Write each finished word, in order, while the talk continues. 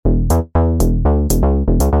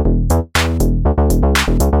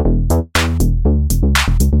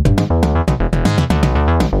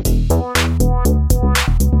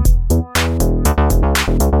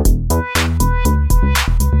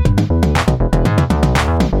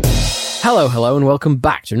Hello, and welcome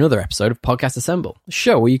back to another episode of Podcast Assemble, the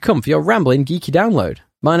show where you come for your rambling, geeky download.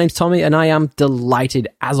 My name's Tommy, and I am delighted,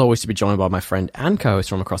 as always, to be joined by my friend and co-host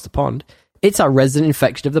from across the pond. It's our resident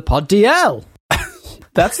infection of the pod, DL.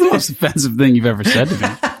 That's the most offensive thing you've ever said to me.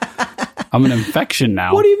 I'm an infection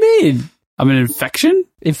now. What do you mean? I'm an infection?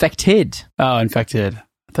 Infected. Oh, infected.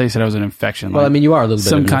 I thought you said I was an infection. Well, I mean, you are a little bit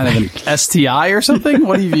some kind of an STI or something?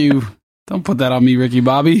 What have you... Don't put that on me, Ricky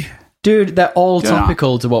Bobby. Dude, they're all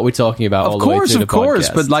topical to what we're talking about all the way through the podcast. Of course,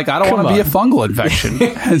 but I don't want to be a fungal infection.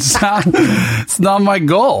 It's not my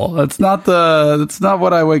goal. That's not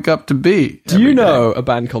what I wake up to be. Do you know a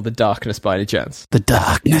band called The Darkness by any chance? The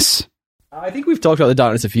Darkness? I think we've talked about The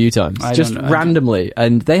Darkness a few times, just randomly,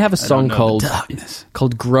 and they have a song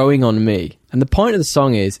called Growing on Me. And the point of the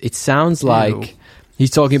song is, it sounds like he's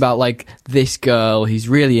talking about like this girl, he's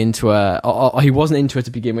really into her, or he wasn't into her to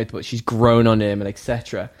begin with, but she's grown on him, and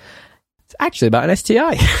etc. It's actually about an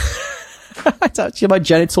STI. It's actually about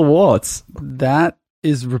genital warts. That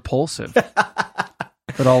is repulsive.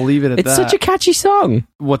 But I'll leave it at that. It's such a catchy song.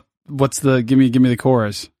 What's the give me the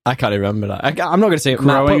chorus? I can't even remember that. I'm not going to say it.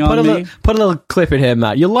 Growing Matt, on me. Put a little clip in here,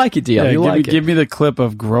 Matt. You'll like it, DL. You'll like it. Give me the clip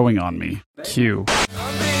of Growing on Me. Cue.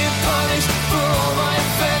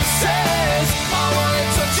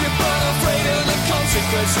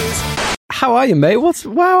 How are you, mate?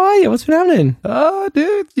 How are you? What's been happening? Oh,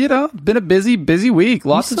 dude, been a busy week.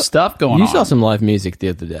 Lots of stuff going on. You saw some live music the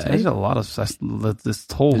other day. I did a lot of this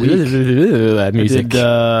whole week. Music.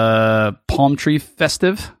 I did Palm Tree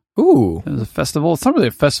Festive. Ooh. It was a festival. It's not really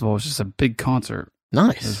a festival. It's just a big concert.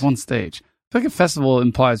 Nice. There's one stage. I feel like a festival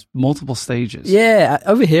implies multiple stages. Yeah,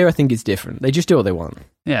 over here I think it's different. They just do what they want.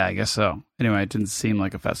 Yeah, I guess so. Anyway, it didn't seem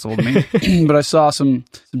like a festival to me. But I saw some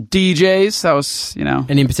DJs. That was,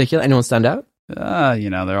 Any in particular? Anyone stand out? They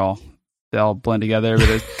all blend together.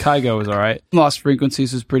 But Kygo was all right. Lost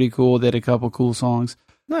Frequencies was pretty cool. They had a couple cool songs.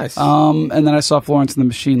 Nice. And then I saw Florence and the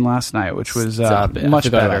Machine last night, which was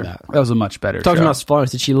much better. That was a much better Talking show. about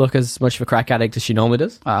Florence, did she look as much of a crack addict as she normally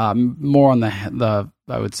does? More on the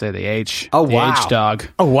I would say the H. Oh, the wow. H dog.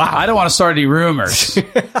 Oh, wow. I don't want to start any rumors.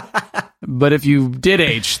 But if you did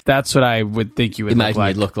H, that's what I would think you would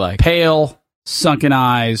look like. Pale, sunken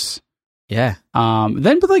eyes. Yeah.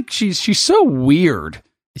 But she's so weird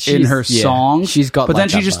in her songs. She's got. But then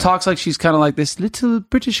she just talks like she's kind of like this little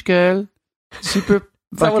British girl. Super.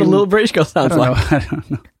 Is that what a little British girl sounds like? I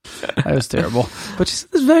don't know. That was terrible. But she's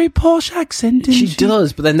this very posh accent. She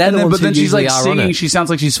does, but then they're the ones but then who she's like are singing. She sounds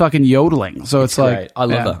like she's fucking yodeling. So it's like, I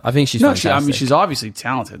love her. I think she's fantastic. I mean, she's obviously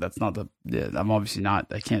talented. That's not I'm obviously not.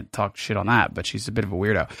 I can't talk shit on that. But she's a bit of a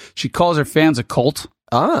weirdo. She calls her fans a cult.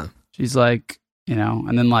 She's like,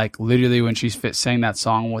 and then like literally when she's saying that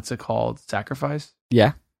song, what's it called? Sacrifice.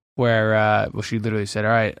 Yeah. Where she literally said,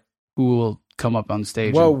 "All right, who will come up on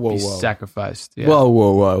stage and be sacrificed?" Yeah.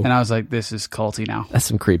 Whoa. And I was like, this is culty now. That's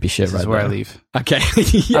some creepy shit this right is where there. I leave. Okay.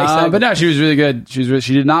 Yeah, exactly. But no, she was really good.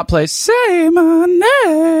 She did not play Say My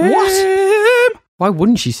Name. What? Why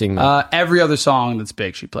wouldn't she sing that? Every other song that's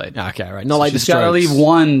big she played. Okay, right. Not like the Strokes. She's got to leave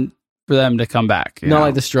one for them to come back. Not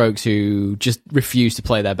like the Strokes who just refuse to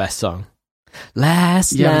play their best song.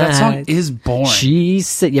 Last night. But that song is boring.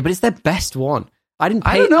 But it's their best one. I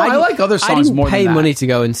don't know. I like other songs more than that. I didn't pay money to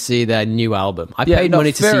go and see their new album. I paid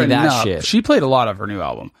money to see that shit. She played a lot of her new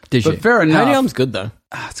album. Did she? But fair enough. Her new album's good, though.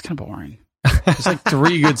 It's kind of boring. There's like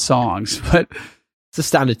 3 good songs, but... It's a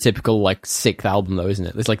standard, typical, 6th album, though, isn't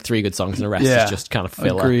it? There's 3 good songs and the rest is just kind of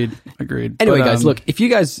filler. Agreed. Anyway, guys, look, if you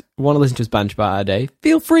guys want to listen to us banter about our day,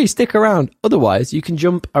 feel free, stick around. Otherwise, you can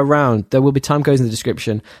jump around. There will be time codes in the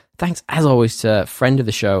description. Thanks, as always, to friend of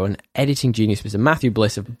the show and editing genius, Mr. Matthew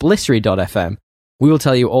Bliss of blissery.fm. We will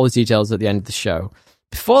tell you all the details at the end of the show.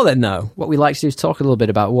 Before then, though, what we like to do is talk a little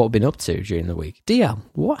bit about what we've been up to during the week. DL,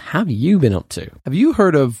 what have you been up to? Have you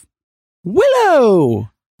heard of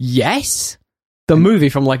Willow? Yes. The movie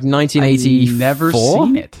from 1984? I've never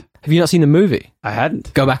seen it. Have you not seen the movie? I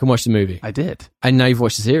hadn't. Go back and watch the movie. I did. And now you've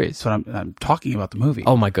watched the series. So I'm talking about the movie.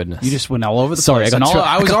 Oh my goodness. You just went all over the Sorry, place.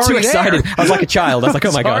 I was already too excited. I was like a child. I was like,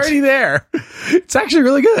 oh my god. Already there. It's actually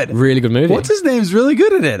really good. Really good movie. What's his name's really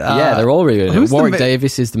good at it. Yeah, they're all really good. Warwick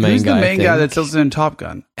Davis is the main guy. Who's the main guy that's also in Top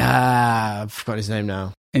Gun? I've forgot his name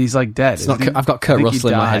now. And he's like dead. It's not. I've got Kurt Russell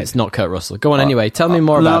in my head. It's not Kurt Russell. Go on anyway. Tell me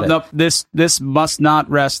more about it. No, this must not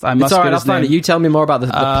rest. I must. It's all right. I'll find it. You tell me more about the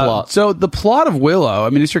plot. So the plot of Willow. I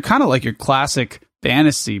mean, it's your kind of like your classic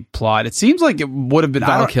fantasy plot. It seems like it would have been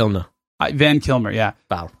Val Kilmer. Van Kilmer. Yeah.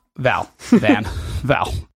 Val. Val.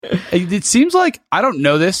 It seems like, I don't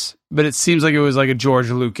know this, but it seems like it was like a George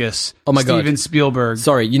Lucas, Steven Spielberg.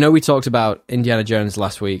 Sorry, we talked about Indiana Jones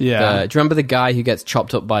last week. Yeah. Do you remember the guy who gets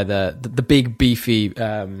chopped up by the big beefy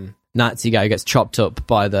Nazi guy who gets chopped up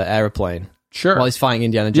by the aeroplane. Sure. While he's fighting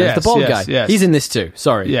Indiana Jones. Yes, the bald yes, guy. yes. He's in this too.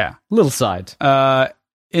 Sorry. Yeah. Little side.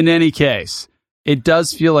 In any case, it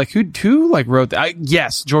does feel like who like wrote that?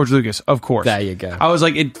 Yes, George Lucas, of course. There you go. I was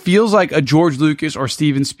like, it feels like a George Lucas or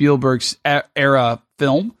Steven Spielberg's era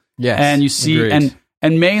film. Yes. And you see, agreed.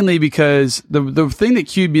 and mainly because the thing that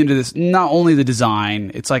cued me into this, not only the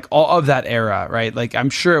design, it's like all of that era, right? Like, I'm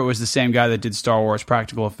sure it was the same guy that did Star Wars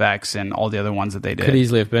practical effects and all the other ones that they did. Could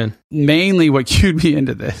easily have been. Mainly what cued me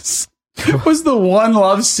into this was the one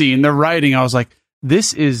love scene, the writing. I was like,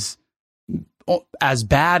 this is as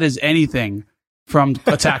bad as anything from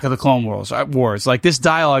Attack of the Clone Wars. Like, this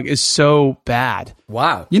dialogue is so bad.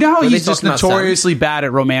 Wow. You know how Are they he's just talking about notoriously bad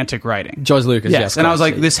at romantic writing? George Lucas, yes. And I was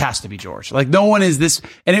like, this has to be George. Like, no one is this.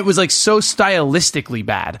 And it was like so stylistically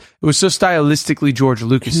bad. It was so stylistically George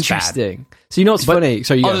Lucas Interesting. So you know what's funny?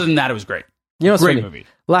 So other than that, it was great. You know what's great funny? movie.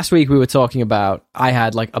 Last week we were talking about, I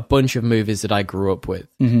had like a bunch of movies that I grew up with.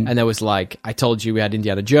 Mm-hmm. And there was like, I told you we had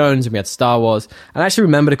Indiana Jones and we had Star Wars. And I actually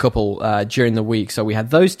remembered a couple during the week. So we had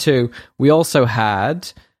those two. We also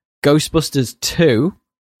had Ghostbusters 2,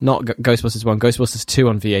 not Ghostbusters 1, Ghostbusters 2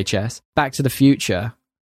 on VHS. Back to the Future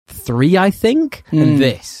 3, I think. And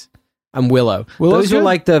this. And Willow. Those were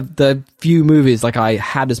like the few movies like I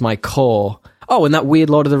had as my core. Oh, and that weird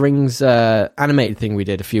Lord of the Rings animated thing we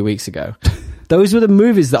did a few weeks ago. Those were the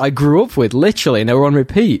movies that I grew up with, literally, and they were on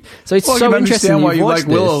repeat. So it's so interesting. I can understand why you like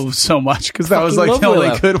Willow so much, because that was like the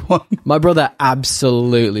only good one. My brother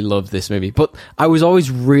absolutely loved this movie, but I was always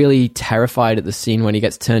really terrified at the scene when he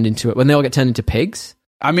gets turned into it, when they all get turned into pigs.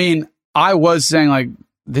 I mean, I was saying like,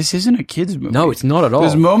 this isn't a kid's movie. No, it's not at all.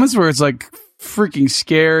 There's moments where it's like freaking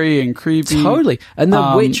scary and creepy. Totally. And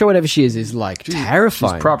the witch or whatever she is like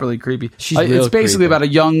terrifying. She's properly creepy. It's basically about a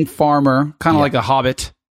young farmer, kind of like a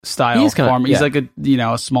Hobbit style farmer. He's like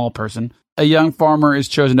a small person. A young farmer is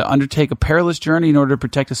chosen to undertake a perilous journey in order to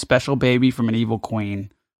protect a special baby from an evil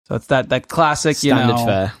queen. So it's that classic, standard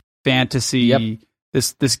fare fantasy. Yep.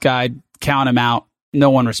 This guy, count him out. No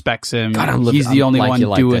one respects him. God, he's the only one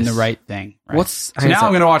doing the right thing. Right? So now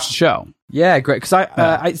I'm going to watch the show. Yeah, great. Because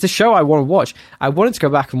it's the show I want to watch. I wanted to go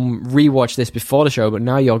back and rewatch this before the show, but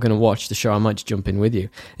now you're going to watch the show. I might just jump in with you.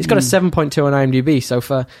 It's got a 7.2 on IMDb. So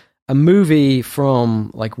for a movie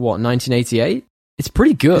from, 1988? It's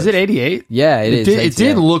pretty good. Is it 88? Yeah, it is. It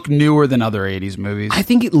did look newer than other 80s movies. I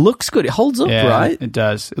think it looks good. It holds up, right? It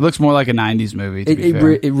does. It looks more like a 90s movie,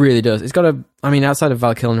 It really does. It's got outside of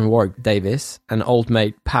Val Kilmer and Warwick Davis, and old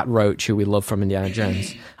mate Pat Roach, who we love from Indiana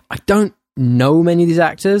Jones, I don't know many of these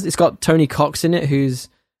actors. It's got Tony Cox in it, who's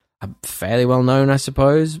fairly well known, I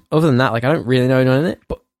suppose. Other than that, I don't really know anyone in it,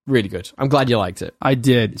 but really good. I'm glad you liked it. I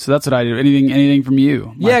did. So that's what I did. Anything from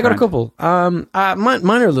you? Yeah, I got a couple. Mine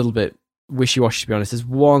are a little bit wishy-washy, to be honest. There's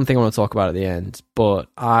one thing I want to talk about at the end, but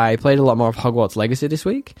I played a lot more of Hogwarts Legacy this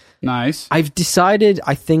week. Nice. I've decided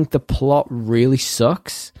I think the plot really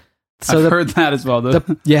sucks. So I've heard that as well.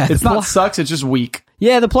 It's not sucks, it's just weak.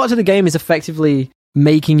 Yeah, the plot of the game is effectively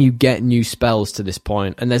making you get new spells to this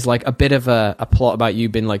point, and there's like a bit of a plot about you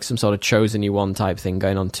being like some sort of chosen you one type thing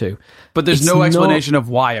going on too. But there's no explanation of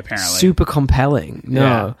why, apparently. Super compelling. No.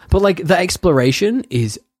 Yeah. But like the exploration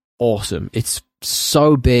is awesome. It's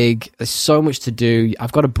so big. There's so much to do.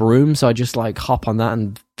 I've got a broom, so I just like hop on that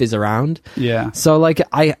and fizz around. Yeah. So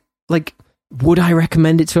would I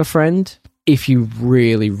recommend it to a friend? If you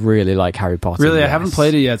really, really like Harry Potter. Really, yes. I haven't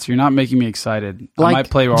played it yet, so you're not making me excited. I might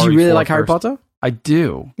play already. Do you really like Harry Potter? I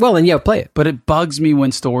do. Well, then, yeah, play it. But it bugs me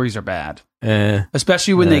when stories are bad.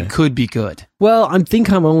 Especially when they could be good. Well, I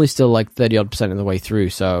think I'm only still like 30% of the way through,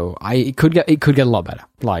 so it could get a lot better.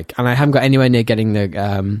 And I haven't got anywhere near getting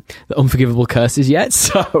the unforgivable curses yet,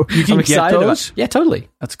 so you can I'm excited get those? Yeah, totally.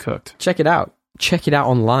 That's cooked. Check it out. Check it out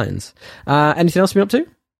on Lines. Anything else you've been up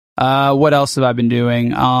to? What else have I been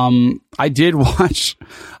doing? I did watch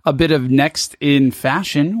a bit of Next in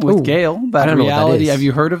Fashion with Gail. That reality. Have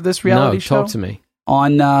you heard of this reality show? Talk to me.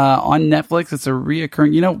 On Netflix, it's a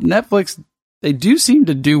reoccurring. Netflix, they do seem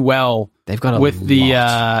to do well. They've got with the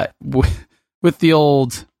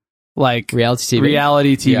old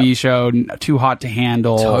reality TV show, Too Hot to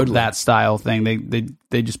Handle, that style thing.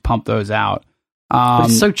 They just pump those out. But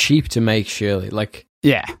it's so cheap to make, surely.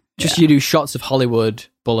 You do shots of Hollywood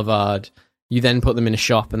Boulevard. You then put them in a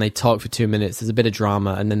shop and they talk for 2 minutes. There's a bit of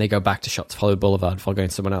drama, and then they go back to shots of Hollywood Boulevard before going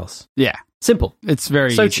to someone else. Yeah. Simple. It's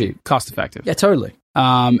very so cheap. Cost effective. Yeah, totally.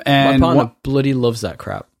 And my partner bloody loves that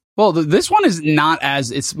crap. Well, this one is not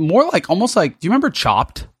as... It's more almost like... Do you remember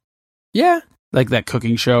Chopped? Yeah. Like that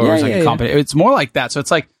cooking show? Or company. It's more like that. So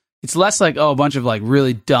it's like It's less like, a bunch of like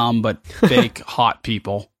really dumb but fake hot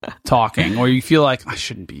people talking, or you feel like I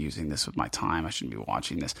shouldn't be using this with my time. I shouldn't be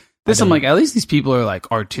watching this. I'm like, at least these people are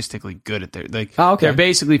like artistically good at their they're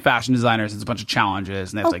basically fashion designers. It's a bunch of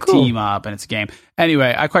challenges and they have to team up and it's a game.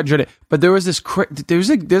 Anyway, I quite enjoyed it. But there was this there's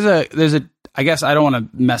a I guess I don't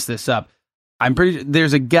want to mess this up.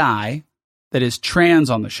 There's a guy that is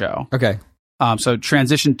trans on the show. Okay. So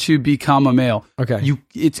transition to become a male. Okay.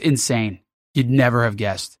 It's insane. You'd never have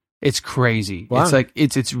guessed. It's crazy. Wow. It's like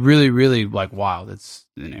it's really, really like wild. It's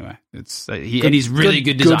and he's really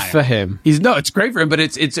good designer. Good for him. It's great for him, but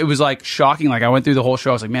it was like shocking. Like I went through the whole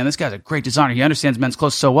show. I was like, man, this guy's a great designer. He understands men's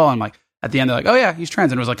clothes so well. And I'm like, at the end, they're like, oh yeah, he's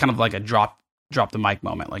trans, and it was like kind of like a drop the mic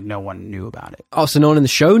moment. Like no one knew about it. Oh, so no one in the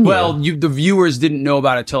show knew. Well, the viewers didn't know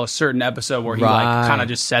about it till a certain episode where he like kind of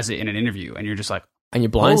just says it in an interview, and you're just like, and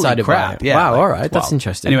you're blindsided by it. Yeah, wow, like, all right, that's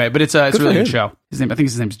interesting. Anyway, but it's a really good show. I think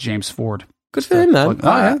his name's James Ford. Good for him, man.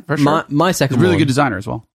 Yeah, for sure. My second He's a really one, good designer as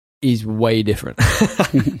well. He's way different.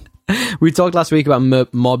 We talked last week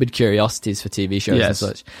about morbid curiosities for TV shows and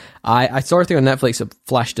such. I saw a thing on Netflix that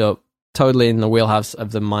flashed up totally in the wheelhouse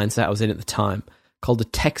of the mindset I was in at the time, called the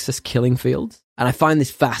Texas Killing Fields. And I find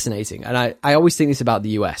this fascinating. And I always think this about the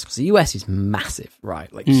US, because the US is massive,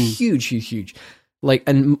 right? Like huge. Like,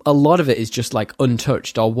 and a lot of it is just like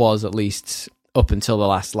untouched, or was at least up until the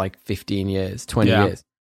last like 15 years, 20 years.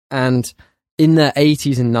 And in the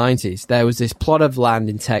 80s and 90s, there was this plot of land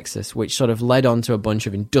in Texas which sort of led on to a bunch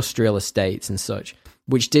of industrial estates and such,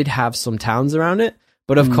 which did have some towns around it.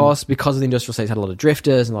 But of course, because of the industrial estates, had a lot of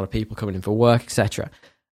drifters and a lot of people coming in for work, etc.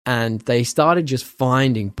 And they started just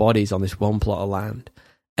finding bodies on this one plot of land.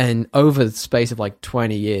 And over the space of like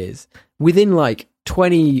 20 years, within like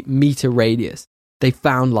 20-meter radius, they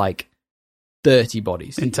found like 30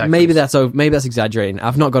 bodies. In Texas. Maybe that's exaggerating.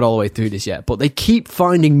 I've not got all the way through this yet, but they keep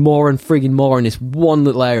finding more and frigging more in this one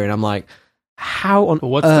little area, and I'm like, how on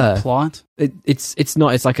what's earth? The plot? It's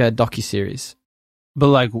not. It's like a docuseries. But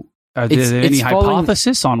like, are there any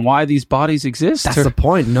hypothesis on why these bodies exist? That's the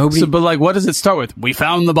point. Nobody. So, but like, what does it start with? We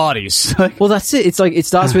found the bodies. Well, that's it. It's like it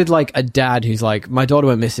starts with like a dad who's like, my daughter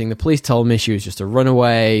went missing. The police told me she was just a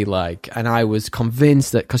runaway. Like, and I was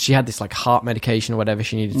convinced that because she had this like heart medication or whatever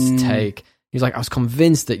she needed to take. He's like, I was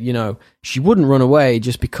convinced that, she wouldn't run away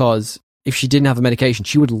just because if she didn't have the medication,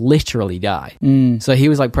 she would literally die. So he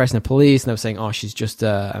was like pressing the police, and they were saying, oh, she's just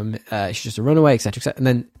a runaway, etc., etc. And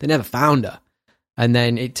then they never found her. And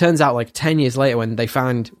then it turns out like 10 years later, when they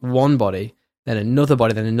found one body, then another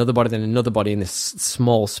body, then another body, then another body in this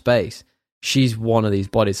small space, she's one of these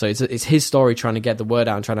bodies. So it's his story trying to get the word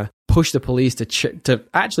out and trying to push the police to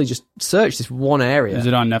actually just search this one area. Is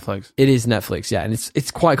it on Netflix? It is Netflix, yeah, and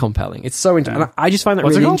it's quite compelling. It's so interesting. I just find that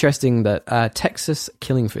really interesting that Texas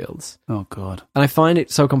Killing Fields. Oh god! And I find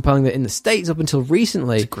it so compelling that in the States, up until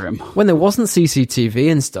recently, when there wasn't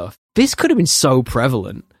CCTV and stuff, this could have been so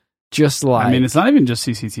prevalent. Just like, I mean, it's not even just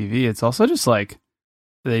CCTV. It's also just like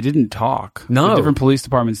they didn't talk. No, the different police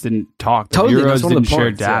departments didn't talk. The totally, bureaus didn't share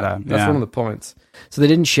points, data. Yeah. That's one of the points. So they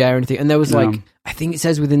didn't share anything, and there was like, I think it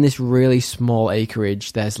says within this really small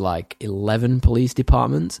acreage, there's like 11 police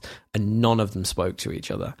departments, and none of them spoke to each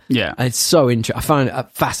other. Yeah, and it's so interesting. I find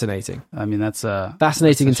it fascinating. I mean, that's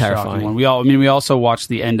fascinating and terrifying. One. We also watched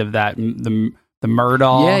the end of that the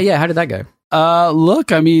Murdaugh. Yeah. How did that go?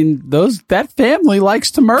 Look, I mean, that family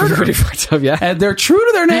likes to murder. Pretty fucked up, yeah. And they're true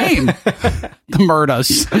to their name. The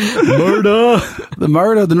Murdas.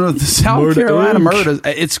 The South Carolina Murdas.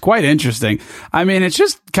 It's quite interesting. I mean, it's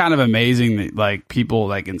just kind of amazing that, like, people,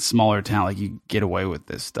 like, in smaller town, like, you get away with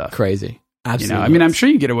this stuff. Crazy. Absolutely. I mean, I'm sure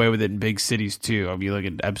you get away with it in big cities, too. I mean, you look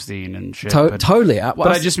at Epstein and shit. Totally. But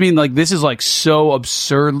I just mean, like, this is, like, so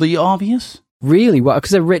absurdly obvious. Really? Well,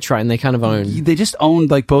 because they're rich, right? And they kind of own. They just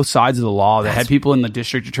owned like both sides of the law. They had people in the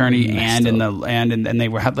district attorney and they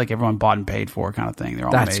had like everyone bought and paid for kind of thing. They're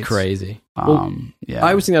all That's mates. Crazy. Yeah. I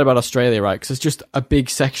always think that about Australia, right? Because it's just a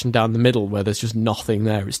big section down the middle where there's just nothing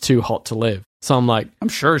there. It's too hot to live. So I'm like, I'm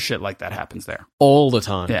sure shit like that happens there all the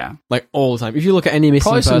time. Yeah, like all the time. If you look at any missing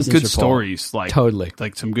probably persons some good report, stories, like totally,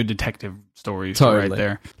 like some good detective stories, totally. right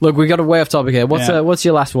there. Look, we got a way off topic here. What's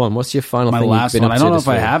your last one? What's your final thing? My last one. I don't know if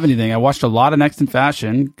I have anything. I watched a lot of Next in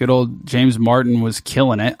Fashion. Good old James Martin was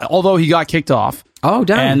killing it, although he got kicked off. Oh,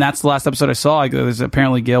 damn. And that's the last episode I saw. There's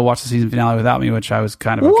apparently Gail watched the season finale without me, which I was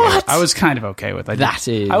kind of okay with. I was kind of okay with.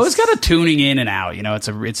 I was kind of tuning in and out. You know, it's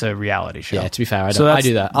a reality show. Yeah, to be fair, I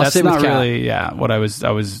do that. That's not really what I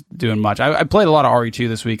was doing much. I played a lot of RE2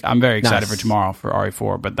 this week. I'm very excited for tomorrow for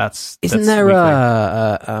RE4, but isn't there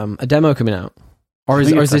a demo coming out? Or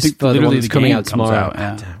is this for the one that's coming out tomorrow?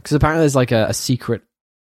 Because apparently there's like a secret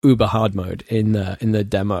uber hard mode in the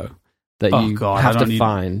demo that you have to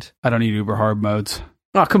find. I don't need uber hard modes.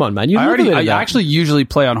 Oh, come on, man. I actually usually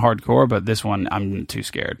play on hardcore, but this one, I'm too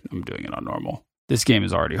scared. I'm doing it on normal. This game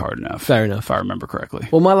is already hard enough. Fair enough. If I remember correctly.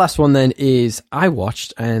 Well, my last one then is I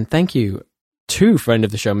watched, and thank you to friend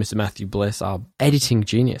of the show, Mr. Matthew Bliss, our editing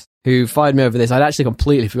genius, who fired me over this. I'd actually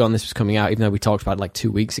completely forgotten this was coming out, even though we talked about it like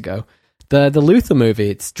 2 weeks ago. The Luther movie,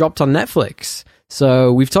 it's dropped on Netflix.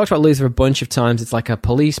 So we've talked about Luther a bunch of times. It's like a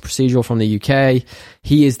police procedural from the UK.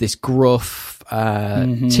 He is this gruff,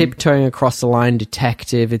 tiptoeing across the line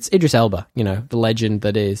detective. It's Idris Elba, the legend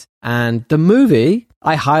that is. And the movie,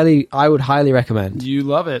 I would highly recommend. You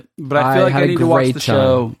love it, but I feel like I need to watch the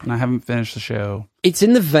show, and I haven't finished the show. It's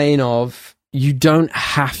in the vein of, you don't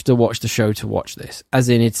have to watch the show to watch this. As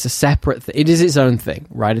in, it's a separate thing. It is its own thing,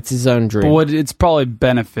 right? It's its own dream. But it's probably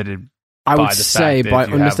benefited, I would say, by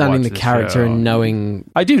understanding the character and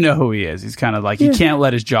knowing... I do know who he is. He's kind of like, he can't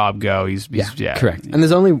let his job go. He's correct. And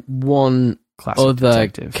there's only one other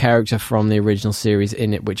character from the original series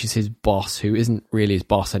in it, which is his boss, who isn't really his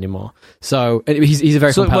boss anymore. So he's a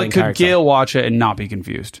very compelling character. Could Gail watch it and not be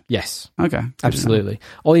confused? Yes. Okay. Absolutely.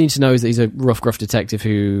 All you need to know is that he's a rough, gruff detective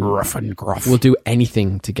who... Rough and gruff. Will do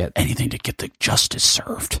anything to get the justice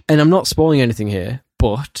served. And I'm not spoiling anything here,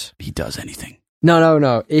 but... He does anything.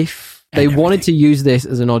 No. If they wanted to use this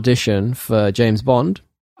as an audition for James Bond,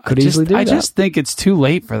 could easily do that. I just think it's too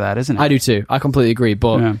late for that, isn't it? I do too. I completely agree.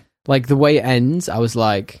 But like the way it ends, I was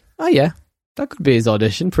like, oh yeah, that could be his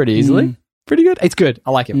audition pretty easily. Pretty good. It's good.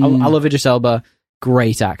 I like him. I love Idris Elba.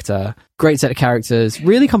 Great actor. Great set of characters.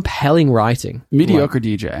 Really compelling writing. Mediocre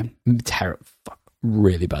DJ. Terrible.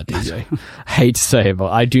 Really bad DJ. I hate to say it,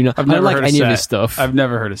 but I do not. I don't like any of his stuff. I've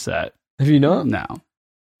never heard a set. Have you not? No.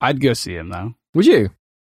 I'd go see him though. Would you?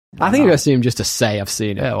 I think I'd go see him just to say I've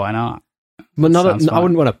seen it. Yeah, why not? But I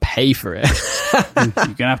wouldn't want to pay for it. You're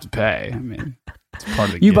going to have to pay. I mean, it's part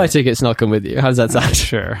of the You buy tickets and I'll come with you. How does that sound?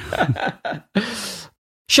 Sure.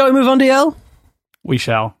 Shall we move on, DL? We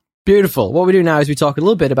shall. Beautiful. What we do now is we talk a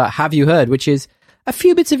little bit about Have You Heard, which is a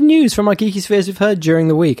few bits of news from our Geeky Spheres we've heard during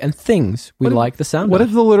the week and things we like the sound of. What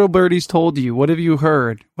have the little birdies told you? What have you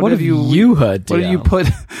heard? What have you heard, DL? What have you put...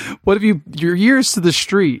 What have you... Your ears to the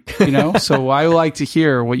street, So I like to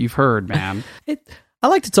hear what you've heard, man. I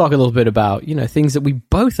like to talk a little bit about, things that we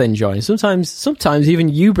both enjoy. And sometimes even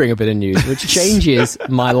you bring a bit of news, which changes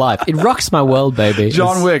my life. It rocks my world, baby.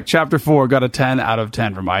 John Wick, Chapter 4, got a 10 out of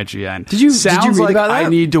 10 from IGN. Did you read like about that? I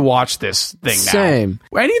need to watch this thing now. Same.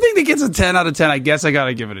 Anything that gets a 10 out of 10, I guess I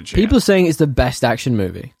gotta give it a chance. People are saying it's the best action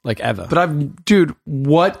movie, ever. But dude,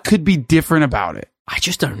 what could be different about it? I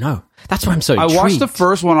just don't know. That's why I'm so intrigued. I watched the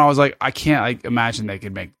first one. I was like, I can't imagine they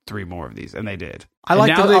could make 3 more of these, and they did. I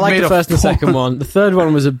like the first and the second one. The third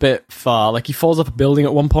one was a bit far. He falls off a building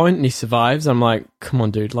at one point and he survives. I'm like, come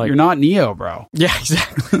on, dude. You're not Neo, bro. Yeah,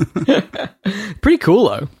 exactly. Pretty cool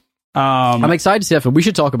though. I'm excited to see that film. We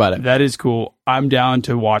should talk about it. That is cool. I'm down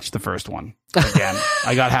to watch the first one again.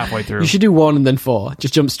 I got halfway through. You should do 1 and then 4.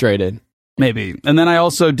 Just jump straight in. Maybe. And then I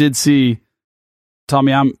also did see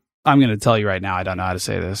Tommy. I'm going to tell you right now. I don't know how to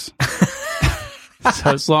say this.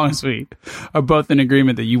 So as long as we are both in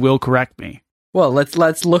agreement that you will correct me. Well,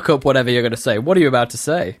 let's look up whatever you're going to say. What are you about to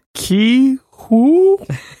say? Kiwi?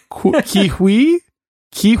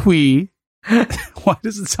 Why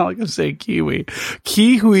does it sound like I'm saying kiwi?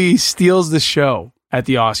 Kiwi steals the show at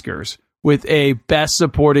the Oscars with a Best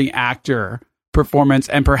Supporting Actor performance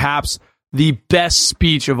and perhaps the best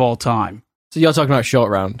speech of all time. So you're talking about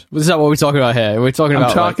Short Round. Is that what we're talking about here? We're talking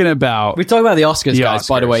about the Oscars, guys,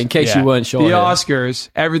 by the way, in case you weren't sure. The Oscars,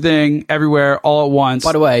 everything, everywhere, all at once.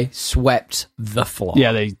 By the way, swept the floor.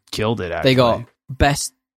 Yeah, they killed it, actually. They got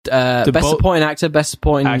best supporting actor, best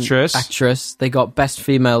supporting actress. They got best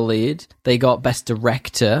female lead. They got best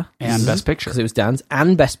director. And best picture. Because it was dance.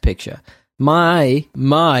 And best picture. My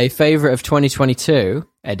favorite of 2022...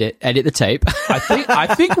 Edit the tape.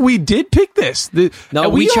 I think we did pick this.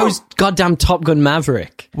 We chose goddamn Top Gun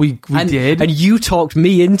Maverick. We did, and you talked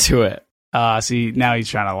me into it. See, now he's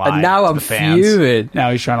trying to lie. And now I'm fuming.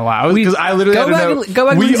 Now he's trying to lie. Because I literally go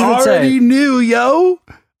back. We already knew, yo.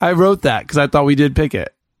 I wrote that because I thought we did pick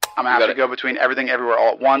it. I'm gonna have to go between Everything Everywhere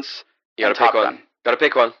All at Once. You gotta pick one. Gotta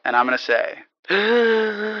pick one. And I'm gonna say,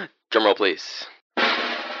 drum roll, please.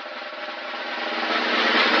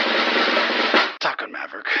 Top Gun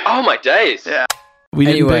Maverick. Oh my days! Yeah, we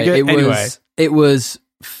didn't pick it. It was.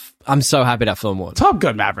 I'm so happy that film won. Top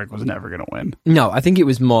Gun Maverick was never going to win. No, I think it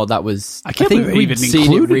was more. That was. I think we've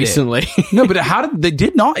seen it recently. No, but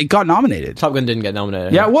it got nominated. Top Gun didn't get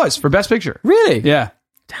nominated. Yeah, it was for Best Picture. Really? Yeah.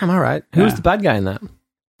 Damn. All right. Who was the bad guy in that?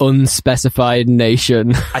 unspecified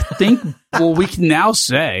nation. I think, well, we can now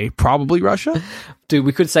say probably Russia. Dude,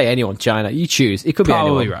 we could say anyone. China. You choose. It could be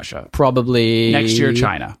Probably anyone. Russia. Probably Next year,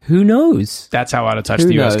 China. Who knows? That's how out of touch Who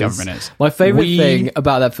the US knows? government is. My favorite thing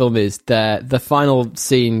about that film is that the final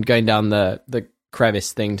scene going down the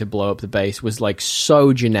crevice thing to blow up the base was like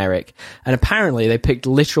so generic, and apparently they picked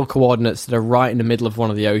literal coordinates that are right in the middle of one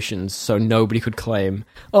of the oceans, so nobody could claim,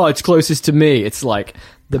 oh, it's closest to me. It's like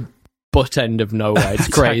the butt end of nowhere. It's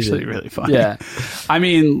crazy. Actually really funny. Yeah. I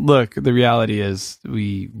mean, look, the reality is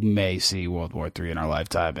we may see World War III in our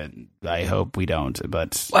lifetime, and I hope we don't.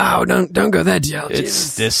 But wow, don't go there, DL.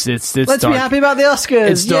 It's Let's dark. be happy about the Oscars.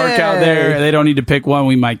 It's dark out there. They don't need to pick one.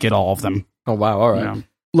 We might get all of them. Oh wow! All right. You know?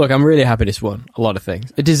 Look, I'm really happy this won a lot of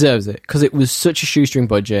things. It deserves it because it was such a shoestring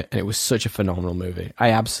budget and it was such a phenomenal movie.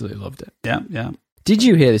 I absolutely loved it. Yeah, yeah. Did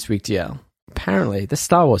you hear this week, DL? Apparently, the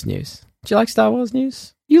Star Wars news. Do you like Star Wars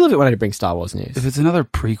news? You love it when I bring Star Wars news. If it's another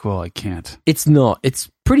prequel, I can't. It's not. It's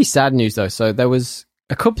pretty sad news, though. So there was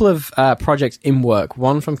a couple of projects in work,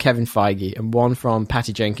 one from Kevin Feige and one from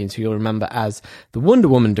Patty Jenkins, who you'll remember as the Wonder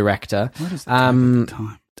Woman director. What is the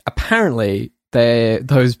time? Apparently,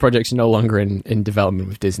 those projects are no longer in development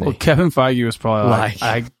with Disney. Well, Kevin Feige was probably like,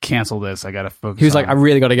 I cancel this. I got to focus. He was like, I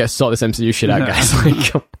really got to sort this MCU shit out,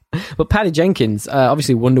 guys. But Patty Jenkins,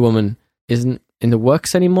 obviously Wonder Woman isn't in the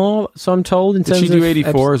works anymore, so I'm told. Did she do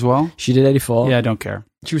 84 as well? She did 84. Yeah, I don't care.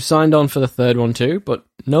 She was signed on for the third one too, but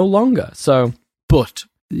no longer. So, but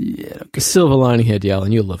the silver lining here, DL,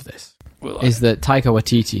 and you'll love this, is that Taika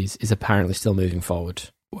Waititi is apparently still moving forward.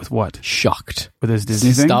 With what? Shocked. With his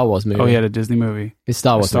Disney thing? Star Wars movie. Oh, yeah, the Disney movie. His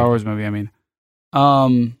Star Wars movie, I mean.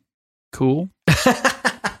 Cool.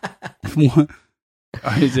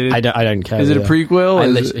 I don't care. Is it a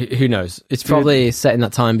prequel? Who knows? It's probably set in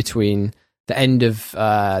that time between the end of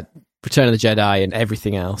Return of the Jedi and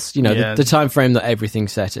everything else. You know, the time frame that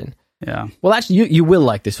everything's set in. Yeah. Well, actually, you will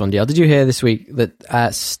like this one, DL. Did you hear this week that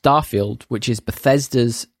Starfield, which is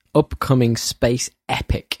Bethesda's upcoming space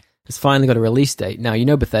epic, has finally got a release date? Now, you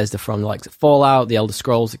know Bethesda from the likes of Fallout, The Elder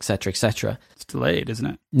Scrolls, etc., etc. It's delayed, isn't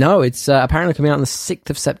it? No, it's apparently coming out on the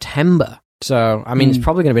 6th of September. So, I mean, it's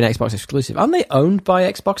probably going to be an Xbox exclusive. Aren't they owned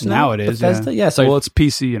by Xbox now? Now it is, Bethesda? Yeah. So, well, it's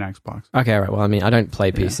PC and Xbox. Okay, right. Well, I mean, I don't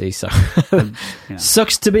play PC, so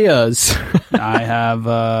sucks to be us. I have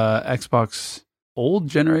Xbox old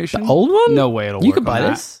generation. The old one? No way it'll work. You could buy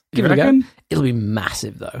this. Give it a go. It'll be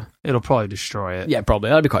massive, though. It'll probably destroy it. Yeah, probably.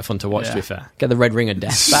 That'd be quite fun to watch, to be fair. Get the Red Ring of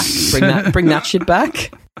Death back. Bring that shit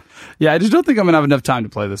back. Yeah, I just don't think I'm going to have enough time to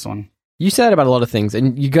play this one. You said about a lot of things,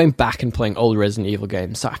 and you're going back and playing old Resident Evil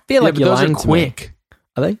games, so I feel like you're those lying are quick. To me.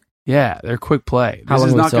 Are they? Yeah, they're quick play. How this long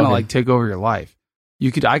is are we not going to talking? like take over your life.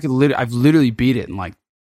 I've literally beat it in like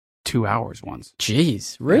 2 hours once.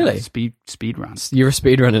 Jeez, really? Yeah, speed runs. You're a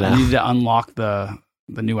speedrunner now. I needed to unlock the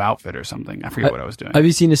new outfit or something. I forget what I was doing. Have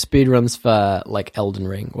you seen the speedruns for like Elden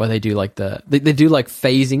Ring, where they do like they do like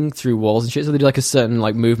phasing through walls and shit? So they do like a certain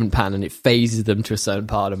like movement pattern, and it phases them to a certain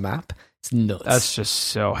part of the map. It's nuts. That's just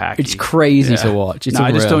so hacky. It's crazy to watch. It's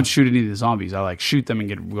I just don't shoot any of the zombies. I like shoot them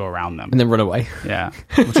and go around them and then run away. Yeah,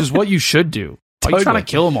 which is what you should do. Why are you trying to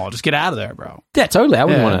kill them all? Just get out of there, bro. Yeah, totally. I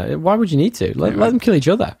wouldn't want to. Why would you need to? Let them kill each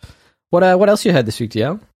other. What else you heard this week,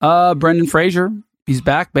 DL? Brendan Fraser. He's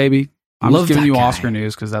back, baby. I'm Love just giving that you guy. Oscar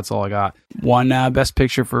news because that's all I got. Won Best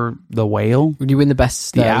Picture for The Whale. Would you win the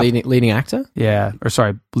best leading actor? Yeah,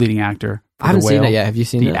 leading actor. I haven't seen it yet. Have you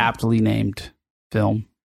seen it? The aptly named film,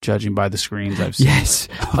 judging by the screens I've seen. Yes,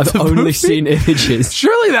 I've only seen images.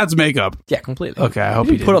 Surely that's makeup. Yeah, completely. Okay, I hope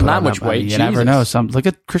you didn't put on that much weight. You never know. Look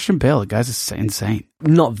at Christian Bale. The guy's insane.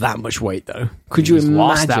 Not that much weight though. Could you imagine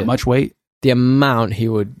lost that much weight? The amount he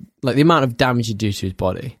would the amount of damage he'd do to his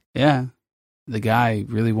body. Yeah. The guy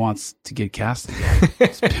really wants to get cast again.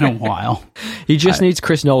 It's been a while. He just needs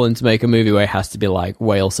Chris Nolan to make a movie where it has to be like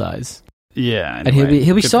whale size. Yeah, anyway, and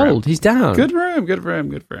he'll be sold. He's down. Good for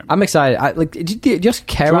him. I'm excited. Do you just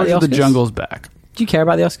care about the Oscars? The Jungle's back. Do you care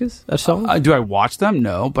about the Oscars at all? Do I watch them?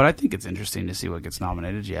 No, but I think it's interesting to see what gets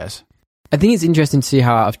nominated. Yes, I think it's interesting to see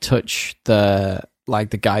how out of touch the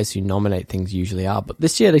guys who nominate things usually are. But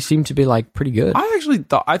this year they seem to be like pretty good.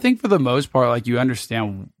 I think for the most part, like you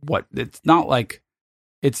understand what it's not like.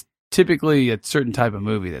 It's typically a certain type of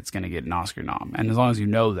movie that's going to get an Oscar nom, and as long as you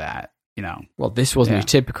know that. You know, well, this wasn't your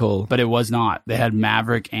typical, but it was not. They had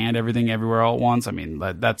Maverick and Everything Everywhere All at Once. I mean,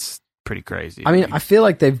 that's pretty crazy. I mean, I feel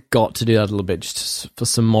like they've got to do that a little bit just for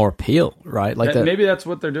some more appeal, right? Like maybe that's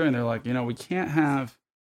what they're doing. They're like, we can't have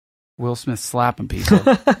Will Smith slapping people,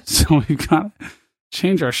 so we've got to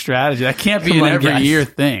change our strategy. That can't be an every year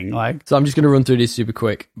thing. So I'm just going to run through this super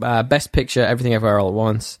quick. Best Picture, Everything Everywhere All at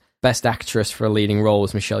Once. Best Actress for a Leading Role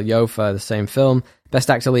was Michelle Yeoh for the same film. Best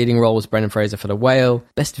actor leading role was Brendan Fraser for The Whale.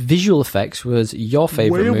 Best visual effects was your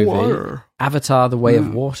favorite movie, Avatar: The Way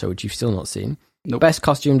of Water, which you've still not seen. Nope. Best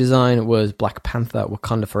costume design was Black Panther: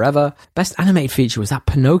 Wakanda Forever. Best animated feature was that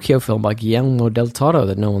Pinocchio film by Guillermo del Toro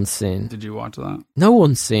that no one's seen. Did you watch that? No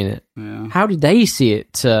one's seen it. Yeah. How did they see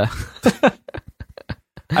it? I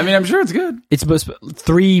mean, I'm sure it's good. It's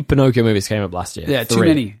 3 Pinocchio movies came up last year. Yeah, 3. too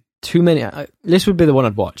many. Too many. This would be the one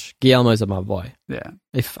I'd watch. Guillermo's my boy. Yeah.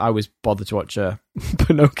 If I was bothered to watch a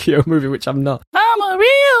Pinocchio movie, which I'm not. I'm a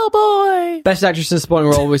real boy. Best actress in a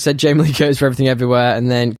supporting role, we said Jamie Lee Curtis for Everything Everywhere,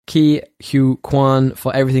 and then Ki Hugh Kwan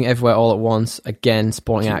for Everything Everywhere All at Once. Again,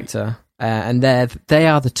 supporting actor. And they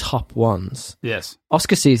are the top ones. Yes.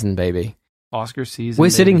 Oscar season, baby. Oscar season. We're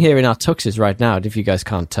sitting here in our tuxes right now, if you guys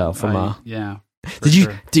can't tell from our... Yeah.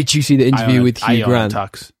 Did you see the interview with Hugh Grant?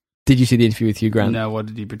 Tux. Did you see the interview with Hugh Grant? No, what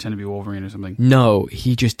did he pretend to be, Wolverine or something? No,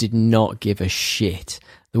 he just did not give a shit.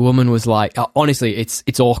 The woman was like, honestly,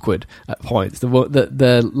 it's awkward at points.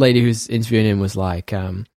 The lady who's interviewing him was like,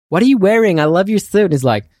 what are you wearing? I love your suit. And he's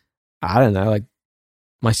like, I don't know, like,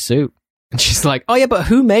 my suit. And she's like, oh yeah, but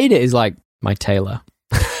who made it? He's like, my tailor.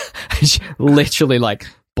 And she literally like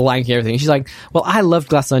blanking everything. She's like, well, I loved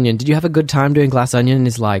Glass Onion. Did you have a good time doing Glass Onion? And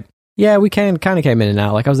he's like, yeah, we kind of came in and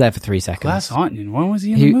out. Like, I was there for 3 seconds. Glass Onion? When was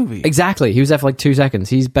he in the movie? Exactly. He was there for like 2 seconds.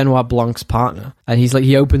 He's Benoit Blanc's partner. And he's like,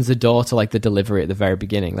 he opens the door to like the delivery at the very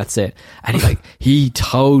beginning. That's it. And he's like, he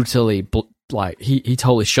totally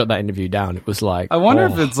shut that interview down. It was like, I wonder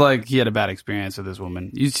if it's like he had a bad experience with this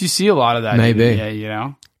woman. You see a lot of that. Maybe. Yeah, you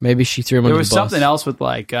know? Maybe she threw him under the bus. There was something else with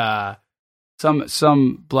like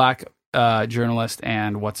some black journalist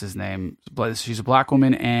and what's his name? She's a black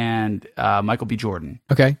woman and Michael B. Jordan.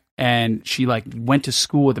 Okay. And she like went to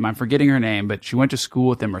school with him. I'm forgetting her name, but she went to school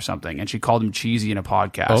with him or something. And she called him cheesy in a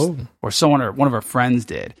podcast, or one of her friends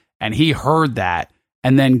did. And he heard that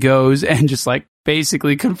and then goes and just like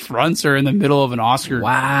basically confronts her in the middle of an Oscar interview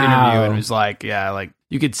and was like, yeah, like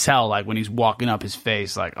you could tell like when he's walking up his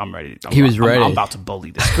face, like I'm ready. I'm about to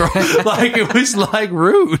bully this girl. Like it was like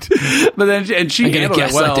rude. But then she handled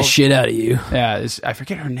it well. The shit out of you. Yeah, I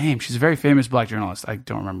forget her name. She's a very famous black journalist. I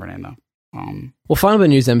don't remember her name though. Well, final bit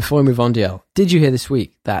of news then, before we move on, DL. Did you hear this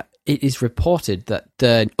week that it is reported that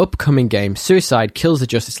the upcoming game, Suicide Kills the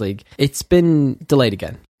Justice League, it's been delayed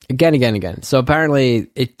again. Again. So apparently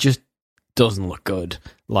it just doesn't look good.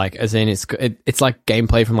 Like, as in, it's like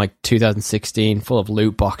gameplay from like 2016, full of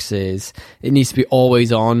loot boxes. It needs to be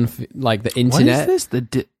always on, like the internet. What is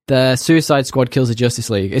this? The Suicide Squad Kills the Justice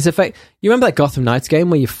League. It's you remember that Gotham Knights game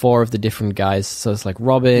where you're 4 of the different guys? So it's like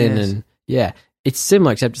Robin and... Yeah. It's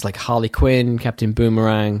similar, except it's like Harley Quinn, Captain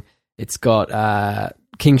Boomerang. It's got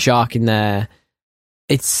King Shark in there.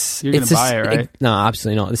 You're going to buy it, right? No,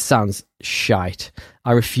 absolutely not. This sounds shite.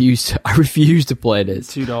 I refuse to play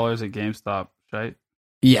this. $2 at GameStop, right?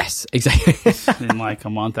 Yes, exactly. In like a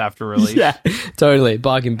month after release. Yeah, totally.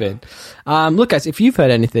 Bargain bin. Look, guys, if you've heard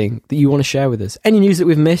anything that you want to share with us, any news that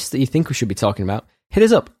we've missed that you think we should be talking about, hit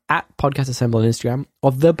us up at Podcast Assemble on Instagram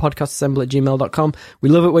or thepodcastassemble@gmail.com. We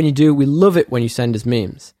love it when you do. We love it when you send us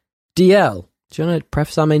memes. DL, do you want to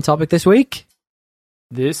preface our main topic this week?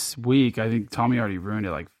 This week, I think Tommy already ruined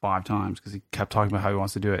it like 5 times because he kept talking about how he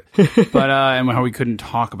wants to do it, but and how we couldn't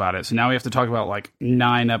talk about it. So now we have to talk about like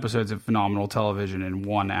 9 episodes of phenomenal television in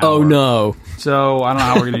 1 hour. Oh no! So I don't know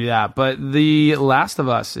how we're gonna do that. But the Last of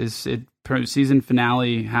Us season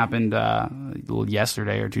finale happened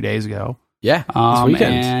yesterday or 2 days ago. Yeah, this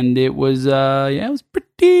weekend, and it was it was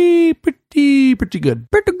pretty good.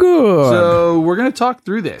 Pretty good. So we're gonna talk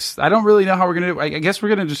through this. I don't really know how we're gonna do. I guess we're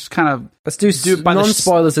gonna just kind of let's do it by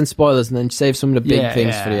non-spoilers and spoilers, and then save some of the big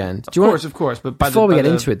things for the end. Of course. But before we get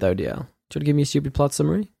into it, though, DL, do you want to give me a stupid plot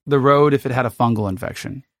summary? The road if it had a fungal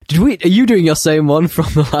infection. Are you doing your same one from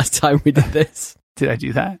the last time we did this? Did I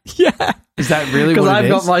do that? Yeah. Is that really what it is? Because I've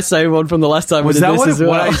got my same one from the last time we did this as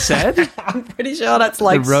well. Was that what I said? I'm pretty sure that's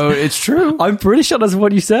like... The road, it's true. I'm pretty sure that's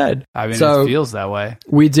what you said. I mean, it feels that way.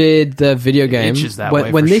 We did the video game. It itches that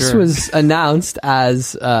way, when this sure. was announced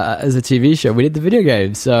as a TV show, we did the video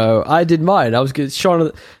game. So I did mine. I was good. Shaun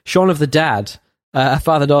of the Dad. A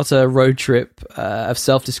father-daughter road trip of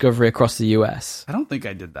self-discovery across the US. I don't think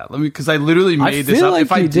I did that. Because I literally made this up. Like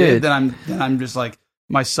if I did, then I'm just like...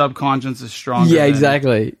 My subconscious is stronger. Yeah,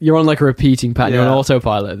 exactly. You're on like a repeating pattern. Yeah. You're on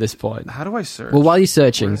autopilot at this point. How do I search? Well, while you're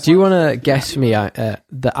searching, do you want to guess for me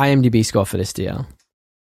the IMDb score for this, DL?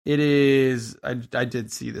 It is... I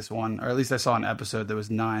did see this one, or at least I saw an episode that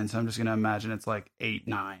was 9, so I'm just going to imagine it's like 8,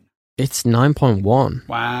 9. It's 9.1.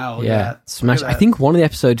 Wow. Yeah. Smash. I think one of the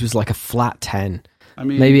episodes was like a flat 10. I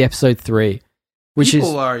mean... Maybe episode 3.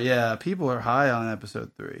 People are high on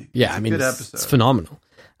episode 3. Yeah, it's a good it's episode. phenomenal.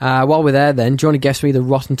 While we're there, then, do you want to guess me the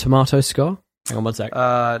Rotten Tomatoes score? Hang on one sec.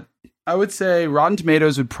 I would say Rotten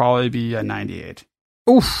Tomatoes would probably be a 98.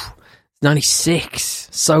 Oof, 96.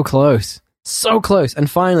 So close. So close. And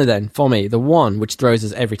finally, then, for me, the one which throws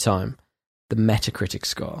us every time, the Metacritic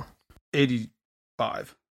score.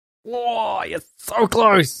 85. Whoa, you're so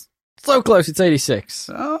close. So close. It's 86.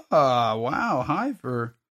 Oh, wow. High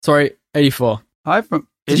for... Sorry, 84. High from...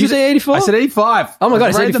 Did you say 84? I said 85. Oh my god,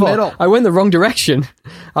 it's right 84. in the middle. I went the wrong direction.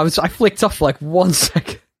 I flicked off for like 1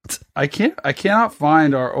 second. I cannot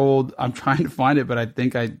find our old... I'm trying to find it, but I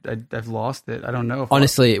think I've lost it. I don't know.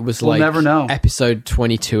 Honestly, it was we'll never know. Episode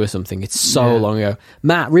 22 or something. It's so long ago.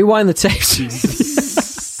 Matt, rewind the tape.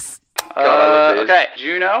 Okay.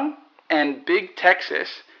 Juno and Big Texas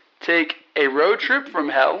take a road trip from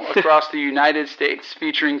hell across the United States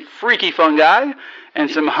featuring freaky fungi and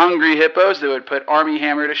some hungry hippos that would put Army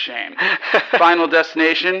Hammer to shame. Final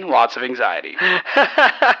destination, lots of anxiety.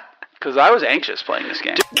 Because I was anxious playing this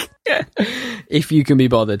game. If you can be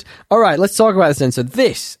bothered. All right, let's talk about this then. So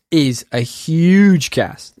this is a huge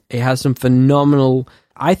cast. It has some phenomenal...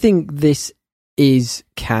 I think this is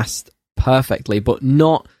cast perfectly, but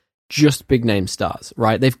not just big name stars,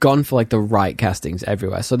 right? They've gone for like the right castings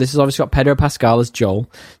everywhere. So this has obviously got Pedro Pascal as Joel.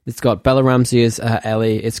 It's got Bella Ramsey as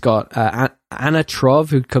Ellie. It's got Anna Trov,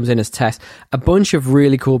 who comes in as Tess. A bunch of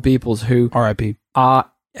really cool people who R.I.P. are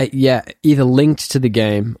either linked to the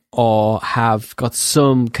game or have got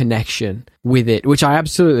some connection with it, which I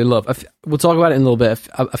absolutely love. We'll talk about it in a little bit.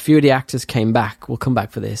 A few of the actors came back. We'll come back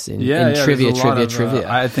for this in trivia.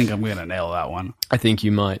 I think I'm going to nail that one. I think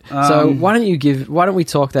you might. So why don't we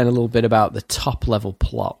talk then a little bit about the top level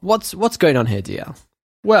plot? What's going on here, DL?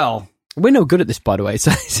 Well, we're no good at this, by the way,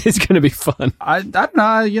 so it's going to be fun. I'm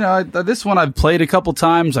not, this one I've played a couple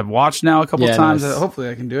times. I've watched now a couple times. Nice. Hopefully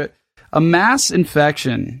I can do it. A mass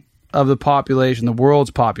infection of the population, the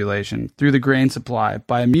world's population, through the grain supply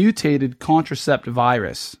by a mutated contracept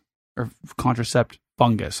virus, or contracept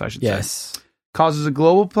fungus, I should say, causes a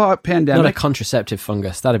global pandemic. Not a contraceptive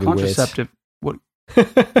fungus. That'd be contraceptive, weird.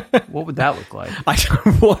 What would that look like? I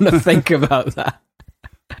don't want to think about that.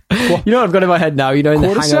 Well, you know what I've got in my head now? You know, in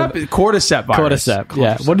cordyceps virus. Cordyceps,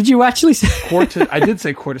 yeah. What did you actually say? I did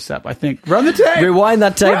say cordyceps, I think. Run the tape! Rewind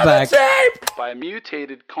that tape back. By a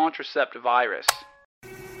mutated contracept virus.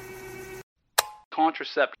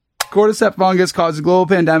 Cordyceps fungus causes a global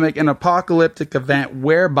pandemic, an apocalyptic event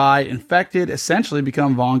whereby infected essentially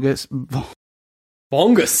become fungus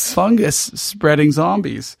spreading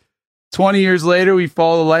zombies. 20 years later, we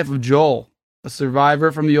follow the life of Joel, a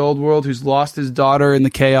survivor from the old world who's lost his daughter in the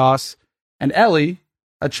chaos, and Ellie,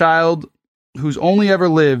 a child who's only ever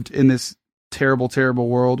lived in this terrible, terrible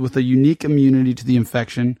world with a unique immunity to the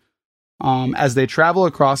infection, as they travel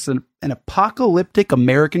across an apocalyptic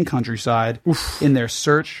American countryside in their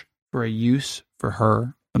search for a use for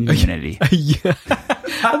her immunity. Yeah.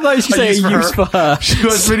 I thought you say a use for her. She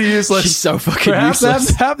was pretty useless. She's so fucking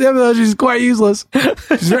useless. Half the episode, she's quite useless.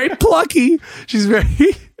 She's very plucky. She's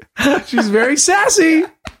very sassy.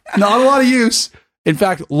 Not a lot of use. In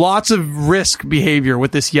fact, lots of risk behavior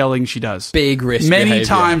with this yelling she does. Big risk Many behavior.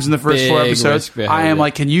 Times in the first 4 episodes, I am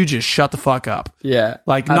like, can you just shut the fuck up? Yeah.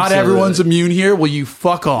 Like, absolutely. Not everyone's immune here. Will you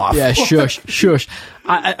fuck off? Yeah, shush.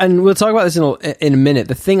 And we'll talk about this in a minute.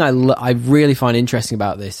 The thing I really find interesting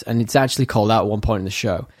about this, and it's actually called out at one point in the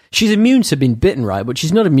show, she's immune to being bitten, right? But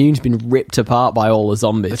she's not immune to being ripped apart by all the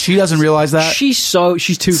zombies. But she doesn't realize that? She's too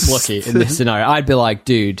plucky in this scenario. I'd be like,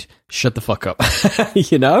 dude, shut the fuck up.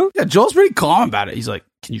 You know? Yeah, Joel's pretty calm about it. He's like,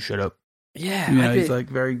 can you shut up? Yeah. He's like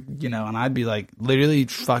very, and I'd be like, literally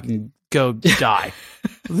fucking go die.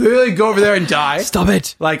 Literally go over there and die. Stop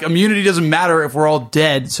it. Like, immunity doesn't matter if we're all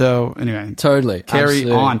dead. So anyway. Totally. Carry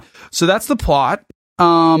Absolutely. on. So that's the plot.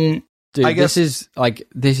 Dude, I guess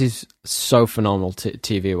this is so phenomenal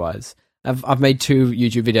TV wise. I've made 2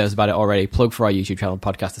 YouTube videos about it already. Plug for our YouTube channel,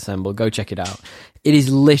 Podcast Assemble. Go check it out. It is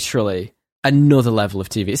literally another level of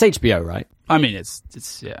TV. It's HBO, right? I mean, it's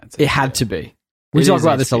it had to be. We talk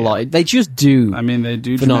about this a lot. They just do. I mean, they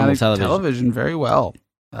do phenomenal television very well.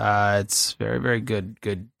 It's very, very good,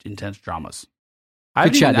 intense dramas. I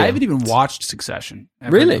haven't even watched Succession.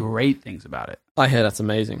 I've really? heard great things about it. I hear that's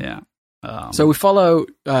amazing. Yeah. So we follow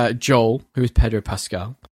Joel, who is Pedro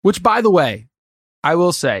Pascal. Which, by the way, I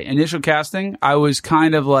will say, initial casting, I was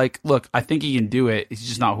kind of like, look, I think he can do it. It's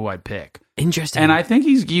just not who I'd pick. Interesting. And I think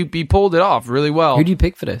he pulled it off really well. Who do you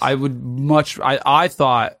pick for this? I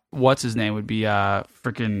thought, what's his name would be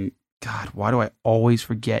freaking, God, why do I always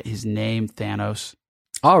forget his name? Thanos.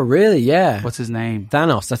 Oh, really? Yeah. What's his name?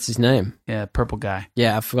 Thanos, that's his name. Yeah, purple guy.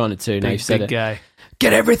 Yeah, I've forgotten it too. Now you've said big it. guy.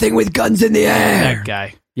 Get everything with guns in the air. That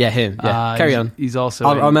guy. Yeah, him. Yeah. Carry on. He's also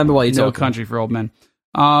I'll remember what you're No talking Country for Old Men.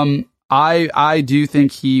 I do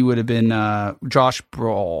think he would have been Josh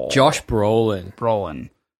Brolin. Josh Brolin. Brolin.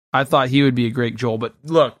 I thought he would be a great Joel, but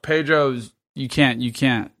look, Pedro's you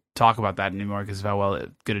can't talk about that anymore because of how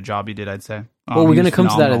good a job he did. I'd say. Well, we're going to come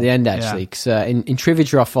to that at the end, actually, because in Trivia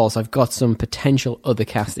True or False, I've got some potential other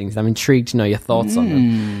castings. I'm intrigued to know your thoughts on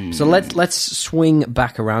them. So let's swing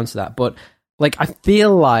back around to that. But like, I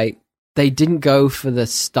feel like they didn't go for the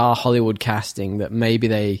star Hollywood casting that maybe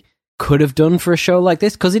they could have done for a show like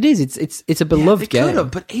this, because it's a beloved game. Could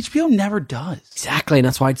have, but HBO never does. Exactly, and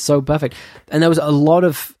that's why it's so perfect. And there was a lot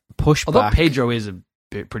of pushback. Although Pedro is a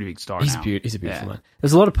pretty big star he's now. He's a beautiful man.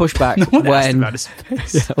 There's a lot of pushback no one asked when... about his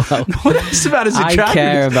face. Yeah, well, no one asked about his attractiveness. I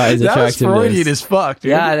care about his attractiveness. That was Freudian as fuck, dude.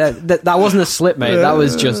 Yeah, that wasn't a slip, mate. That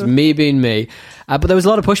was just me being me. But there was a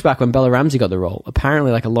lot of pushback when Bella Ramsey got the role.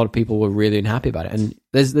 Apparently, like, a lot of people were really unhappy about it. And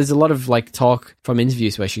there's a lot of like talk from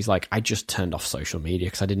interviews where she's like, I just turned off social media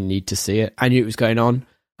because I didn't need to see it. I knew it was going on.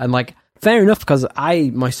 And like, fair enough, because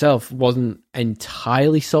I myself wasn't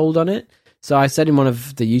entirely sold on it. So I said in one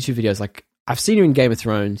of the YouTube videos, like, I've seen her in Game of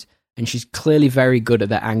Thrones, and she's clearly very good at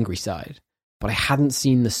the angry side. But I hadn't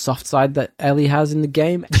seen the soft side that Ellie has in the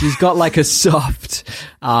game. She's got like a soft,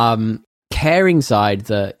 caring side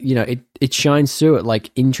that, you know, it shines through at like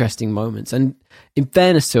interesting moments. And in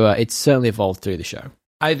fairness to her, it's certainly evolved through the show.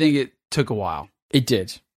 I think it took a while. It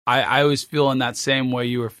did. I was feeling that same way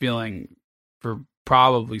you were feeling for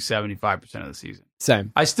probably 75% of the season.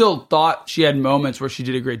 Same. I still thought she had moments where she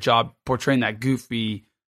did a great job portraying that goofy,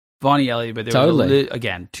 funny Ellie, but there was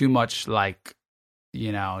again too much like,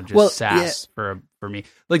 you know, just sass for me.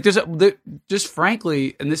 Like just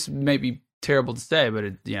frankly, and this may be terrible to say, but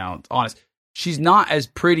you know, it's honest. She's not as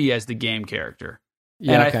pretty as the game character,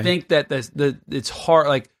 and I think that it's hard.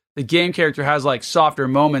 Like the game character has like softer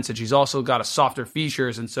moments, and she's also got a softer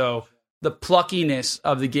features, and so the pluckiness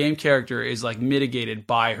of the game character is like mitigated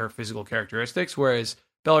by her physical characteristics, whereas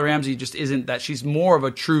Bella Ramsey just isn't that. She's more of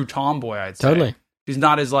a true tomboy, I'd say. Totally. She's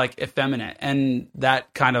not as like effeminate, and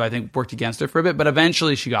that kind of I think worked against her for a bit. But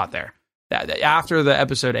eventually, she got there. After the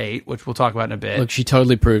episode 8, which we'll talk about in a bit. Look, she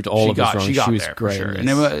totally proved all of us wrong. She was there, great, for sure. And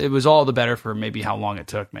it was all the better for maybe how long it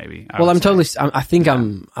took. Maybe. I think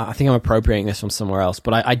I'm appropriating this from somewhere else,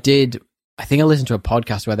 but I think I listened to a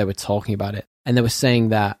podcast where they were talking about it, and they were saying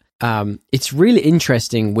that it's really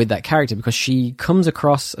interesting with that character because she comes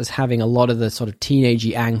across as having a lot of the sort of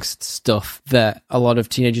teenagey angst stuff that a lot of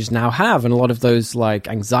teenagers now have, and a lot of those like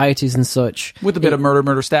anxieties and such. With a bit of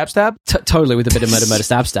murder, stab. Totally, with a bit of murder,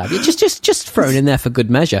 stab. Just thrown in there for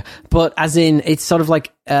good measure. But as in, it's sort of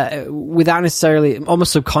like without necessarily,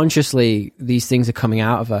 almost subconsciously, these things are coming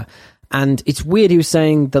out of her. And it's weird. He was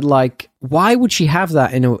saying that, like, why would she have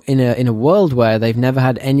that in a world where they've never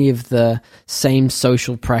had any of the same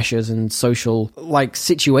social pressures and social like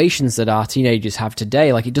situations that our teenagers have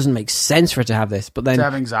today? Like, it doesn't make sense for her to have this. But then to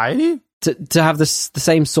have anxiety, to have the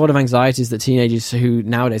same sort of anxieties that teenagers who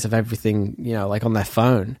nowadays have everything, you know, like on their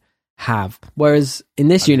phone have. Whereas in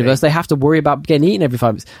this universe, they have to worry about getting eaten every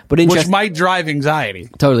 5 minutes. But which might drive anxiety.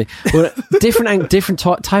 Totally. Well, different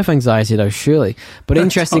type of anxiety, though, surely. But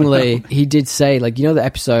interestingly, he did say, like, you know, the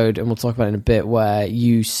episode, and we'll talk about it in a bit, where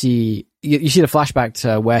you see the flashback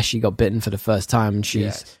to where she got bitten for the first time and she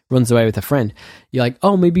runs away with her friend. You're like,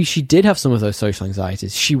 oh, maybe she did have some of those social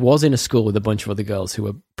anxieties. She was in a school with a bunch of other girls who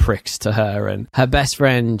were pricks to her, and her best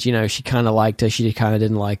friend, you know, she kind of liked her, she kind of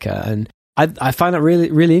didn't like her, and I find that really,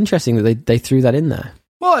 really interesting that they threw that in there.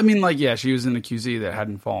 Well, I mean, like, yeah, she was in the QZ that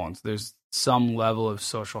hadn't fallen. So there's some level of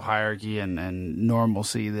social hierarchy and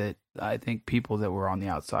normalcy that I think people that were on the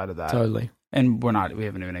outside of that. Totally. And we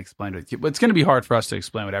haven't even explained it. But it's going to be hard for us to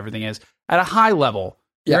explain what everything is. At a high level,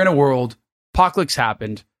 you're in a world, apocalypse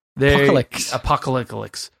happened. Apocalypse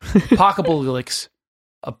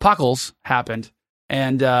happened.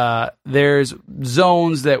 And there's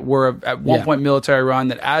zones that were at one point military run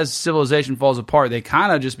that as civilization falls apart, they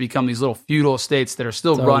kind of just become these little feudal states that are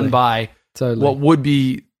still run by what would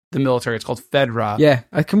be the military. It's called Fedra. Yeah.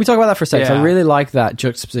 Can we talk about that for a second? Yeah. I really like that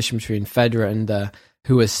juxtaposition between Fedra and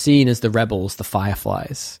who are seen as the rebels, the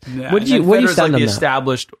Fireflies. Yeah. What do you stand like the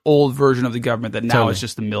established old version of the government that now is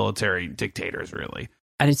just the military dictators, really.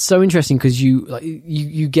 And it's so interesting because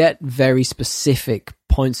you get very specific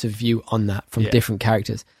points of view on that from different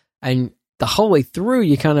characters. And the whole way through,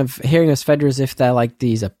 you're kind of hearing us Fedra as if they're like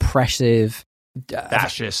these oppressive,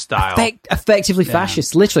 fascist style. Effectively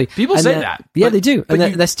fascist, literally. People say that. Yeah, they do. And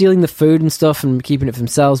they're stealing the food and stuff and keeping it for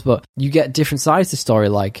themselves, but you get different sides to the story,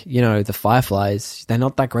 like, the Fireflies, they're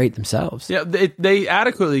not that great themselves. Yeah, they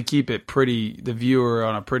adequately keep it the viewer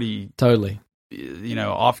on a pretty... Totally.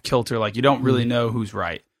 Off-kilter, like, you don't really know who's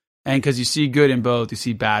right. And because you see good in both, you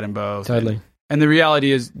see bad in both. Totally. And the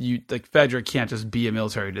reality is, Fedra can't just be a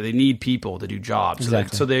military. They need people to do jobs.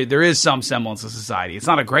 Exactly. So there is some semblance of society. It's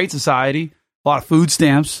not a great society. A lot of food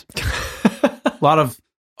stamps. A lot of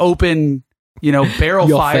open, barrel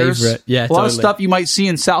Your fires. favorite. Yeah, a lot of stuff you might see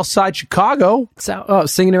in Southside Chicago.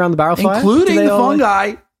 Singing around the barrel fire? Including the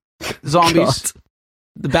fungi. Zombies. God.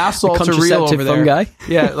 The bath salts are real over there. Fungi.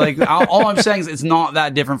 Yeah, all I'm saying is it's not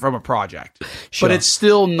that different from a project. Sure. But it's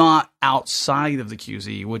still not outside of the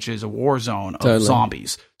QZ, which is a war zone of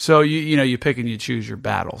zombies. So you pick and you choose your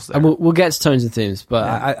battles there. And we'll get to tones and themes, but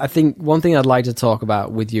I think one thing I'd like to talk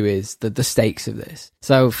about with you is the stakes of this.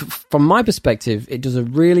 So from my perspective, it does a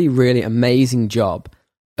really, really amazing job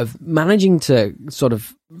of managing to sort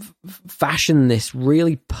of fashion this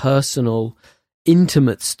really personal,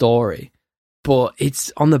 intimate story. But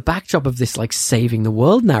it's on the backdrop of this saving the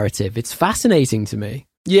world narrative. It's fascinating to me.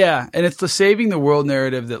 Yeah, and it's the saving the world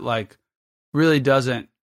narrative that really doesn't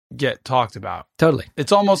get talked about. Totally.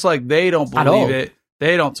 It's almost like they don't believe it.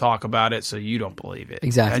 They don't talk about it, so you don't believe it.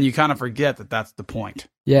 Exactly. And you kind of forget that that's the point.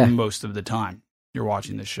 Yeah. Most of the time you're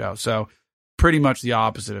watching this show. So pretty much the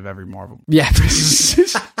opposite of every Marvel movie. Yeah.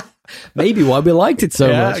 Maybe why we liked it so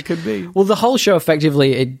much. Yeah, it could be. Well, the whole show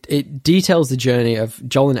effectively, it details the journey of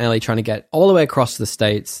Joel and Ellie trying to get all the way across the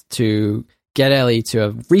States to get Ellie to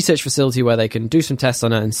a research facility where they can do some tests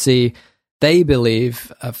on her and see, they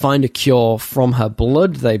believe, find a cure from her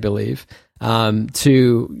blood, they believe,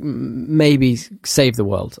 to maybe save the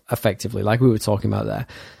world, effectively, like we were talking about there.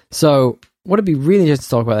 So what would be really interesting to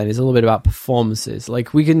talk about then is a little bit about performances.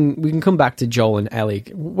 We can come back to Joel and Ellie.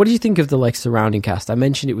 What do you think of the surrounding cast? I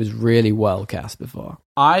mentioned it was really well cast before.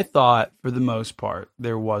 I thought for the most part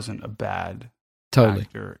there wasn't a bad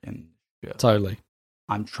actor in the show. Totally.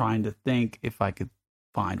 I'm trying to think if I could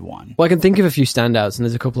find one. Well, I can think of a few standouts, and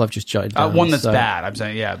there's a couple I've just jotted down. One that's bad. I'm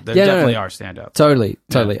saying, there definitely are standouts. Totally.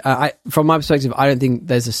 Yeah. I from my perspective, I don't think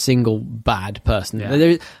there's a single bad person.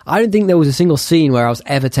 Yeah. I don't think there was a single scene where I was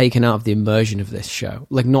ever taken out of the immersion of this show.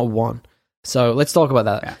 Not one. So let's talk about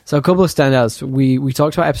that. Yeah. So a couple of standouts. We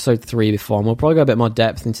talked about episode 3 before, and we'll probably go a bit more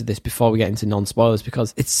depth into this before we get into non-spoilers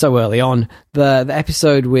because it's so early on. The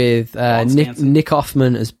episode with Nick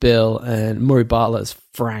Offerman as Bill and Murray Bartlett as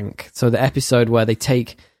Frank. So the episode where they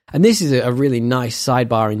take, and this is a really nice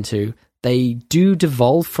sidebar into, they do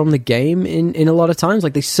devolve from the game in a lot of times.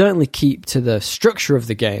 They certainly keep to the structure of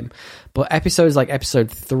the game, but episodes like episode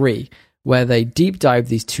 3, where they deep dive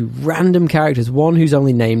these two random characters, one who's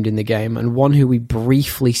only named in the game and one who we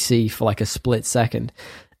briefly see for a split second.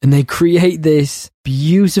 And they create this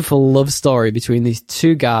beautiful love story between these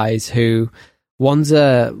two guys who, one's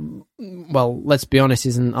let's be honest,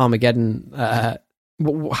 is an Armageddon.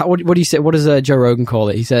 What do you say? What does Joe Rogan call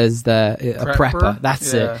it? He says a prepper.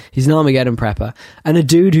 That's it. He's an Armageddon prepper. And a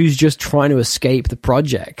dude who's just trying to escape the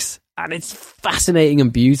projects. And it's fascinating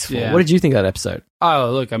and beautiful. Yeah. What did you think of that episode?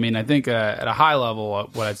 Oh, look, I think at a high level,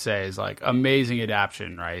 what I'd say is amazing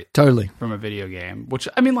adaptation, right? Totally. From a video game, which,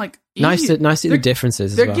 nice to see the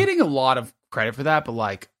differences. They're getting a lot of credit for that,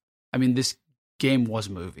 but this game was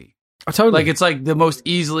a movie. Oh, totally. It's the most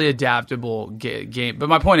easily adaptable game. But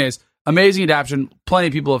my point is, amazing adaptation. Plenty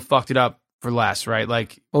of people have fucked it up for less, right?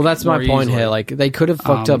 Well, that's my point here. They could have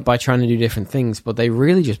fucked up by trying to do different things, but they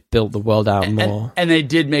really just built the world out more. And they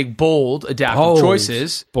did make bold adaptive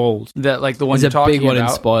choices. Bold. That the one you're talking about. There's a big one in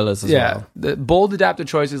spoilers as well. The bold adaptive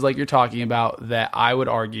choices you're talking about that I would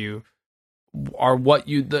argue are what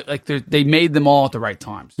they made them all at the right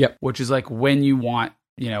times. Yep. Which is when you want,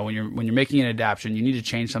 when you're making an adaptation, you need to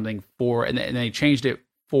change something for, and they changed it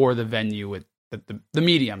for the venue with the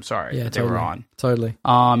medium, that they were on. Totally.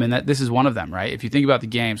 And that this is one of them, right? If you think about the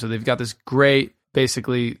game, so they've got this great,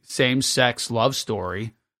 basically same-sex love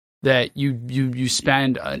story that you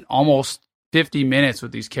spend almost 50 minutes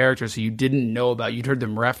with these characters who you didn't know about. You'd heard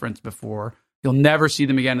them referenced before. You'll never see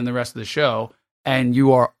them again in the rest of the show, and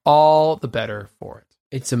you are all the better for it.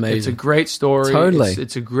 It's amazing. It's a great story. Totally.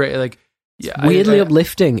 It's a great, weirdly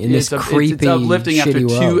uplifting in this creepy, it's uplifting after shitty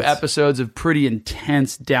 2 world. Episodes of pretty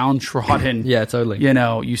intense, downtrodden. Yeah, totally.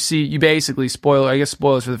 You basically spoilers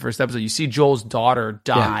for the first episode. You see Joel's daughter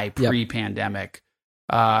die pre-pandemic.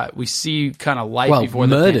 We see kind of light before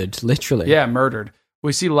murdered, literally. Yeah, murdered.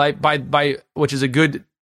 We see light by which is a good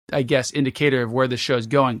I guess, indicator of where the show's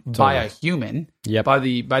going by a human, by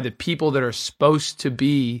the people that are supposed to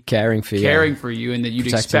be caring for you, and that you'd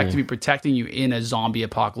expect to be protecting you in a zombie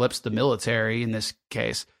apocalypse, the military in this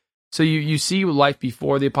case. So you see life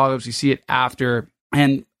before the apocalypse, you see it after,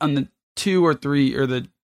 and on the 2 or 3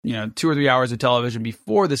 hours of television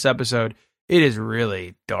before this episode, it is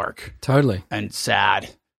really dark, and sad,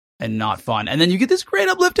 and not fun. And then you get this great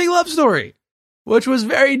uplifting love story, which was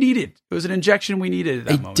very needed. It was an injection we needed at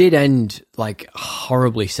that moment. It did end like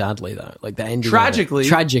horribly sadly though, like the ending tragically,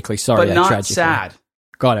 sorry, but not tragically. sad.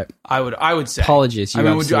 Got it. I would say. Apologies. I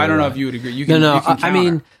don't know if you would agree. You can, I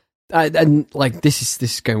mean, and like this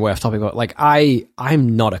is going way off topic, but like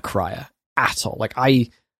I'm not a crier at all. Like I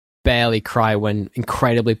barely cry when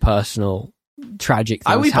incredibly personal, tragic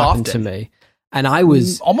things happen to me, and I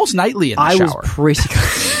was almost nightly in the shower. I was pretty.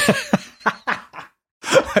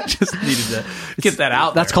 I just needed to get that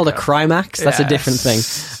out. That's called a climax. That's a different thing.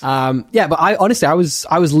 But I honestly, I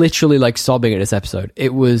was literally like sobbing at this episode.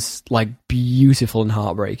 It was like beautiful and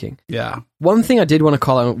heartbreaking. Yeah. One thing I did want to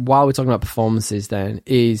call out while we're talking about performances then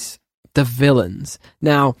is the villains.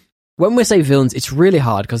 Now, when we say villains, it's really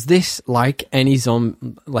hard because this, like any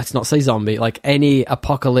let's not say zombie, like any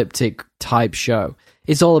apocalyptic type show,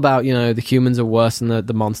 it's all about, the humans are worse than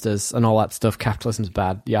the monsters and all that stuff. Capitalism's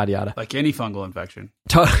bad, yada, yada. Like any fungal infection.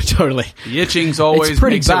 Totally. The itching's always it's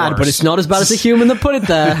pretty bad, but it's not as bad as the human that put it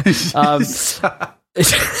there.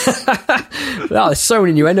 There's so many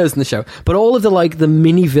innuendos in the show. But all of the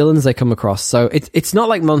mini villains they come across. So it's not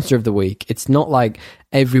like Monster of the Week. It's not like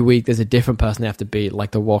every week there's a different person they have to beat, like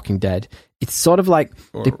The Walking Dead. It's sort of like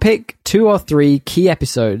they pick 2 or 3 key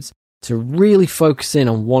episodes to really focus in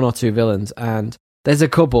on 1 or 2 villains, and there's a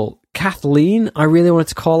couple. Kathleen, I really wanted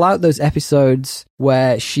to call out those episodes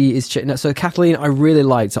where she is... So Kathleen, I really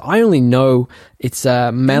liked. So I only know it's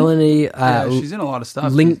Melanie... she's in a lot of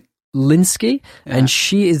stuff. Linsky, and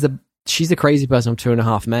she's the crazy person from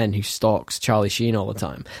 2.5 Men who stalks Charlie Sheen all the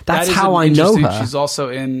time. That's how I know her. She's also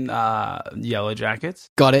in Yellow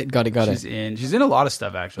Jackets. Got it. She's in a lot of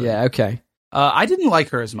stuff, actually. Yeah, okay. I didn't like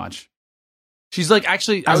her as much. She's like,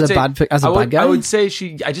 actually... As a bad guy? I would say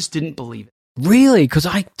I just didn't believe it. Really? Because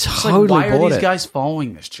I totally why are these it. guys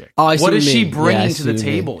following this chick? Oh, what is she bringing to the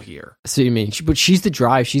table here? I see what you mean. But she's the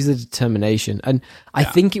drive. She's the determination. And I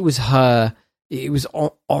think it was her... It was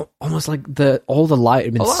almost like all the light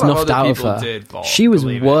had been snuffed out of her. She was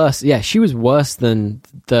worse. Yeah, she was worse than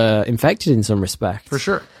the infected in some respects. For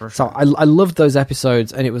sure. So I loved those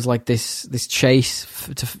episodes, and it was like this chase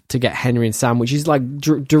to get Henry and Sam, which is like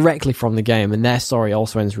directly from the game, and their story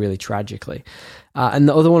also ends really tragically. And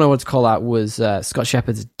the other one I wanted to call out was Scott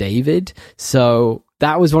Shepherd's David. So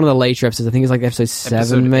that was one of the later episodes. I think it's like episode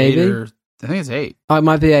 7, maybe. I think it's 8. Oh, it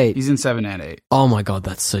might be 8. He's in 7 and 8. Oh my god,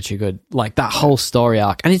 that's such a good, like, that whole story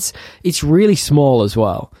arc, and it's really small as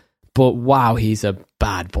well. But wow, he's a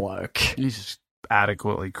bad bloke. He's just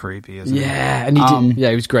adequately creepy, isn't he? Yeah, and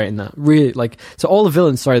he was great in that. Really, like, so all the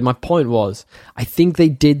villains. Sorry, my point was, I think they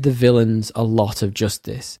did the villains a lot of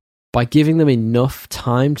justice by giving them enough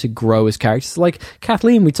time to grow as characters. Like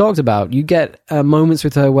Kathleen, we talked about. You get moments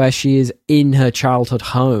with her where she is in her childhood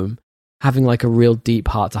home, having like a real deep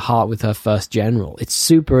heart-to-heart with her first general. It's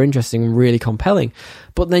super interesting and really compelling.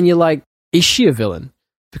 But then you're like, is she a villain?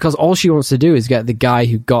 Because all she wants to do is get the guy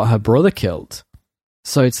who got her brother killed.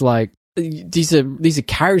 So it's like, these are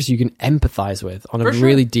characters you can empathize with on a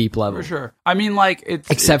really deep level. For sure. I mean, like,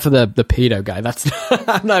 except for the pedo guy. That's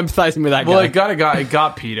I'm not empathizing with that guy. Well, it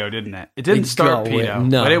got pedo, didn't it? It didn't start pedo.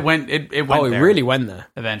 No. But it went Oh, it really went there.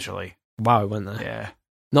 Eventually. Wow, it went there. Yeah.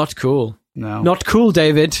 Not cool. No. Not cool,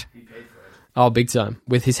 David. Oh, big time.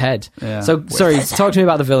 With his head. Yeah. So, sorry, talk to me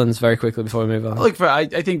about the villains very quickly before we move on. Look, I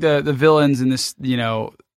think the villains in this, in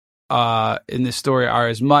this story are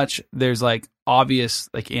as much, there's like obvious,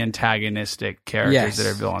 like antagonistic characters that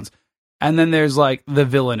are villains. And then there's like the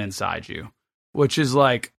villain inside you, which is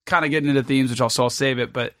like kind of getting into themes, which I'll save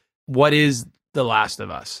it. But what is The Last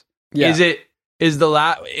of Us? Yeah.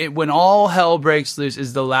 When all hell breaks loose,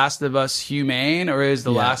 is The Last of Us humane, or is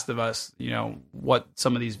The Last of Us, what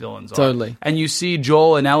some of these villains are? Totally. And you see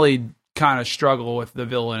Joel and Ellie kind of struggle with the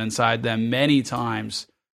villain inside them many times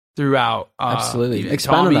throughout. Absolutely.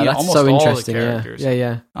 Expand on that. That's so interesting.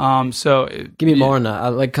 Yeah. So give me more on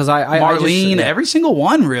that. Because Marlene, every single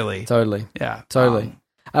one, really. Totally. Yeah. Totally.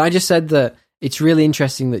 And I just said that it's really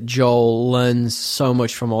interesting that Joel learns so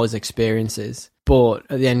much from all his experiences. But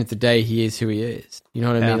at the end of the day, he is who he is. You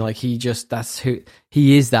know what I mean? Like he is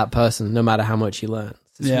that person, no matter how much he learns.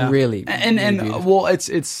 It's really, and well,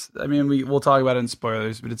 it's. I mean, we'll talk about it in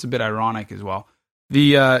spoilers, but it's a bit ironic as well.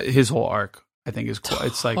 His whole arc I think is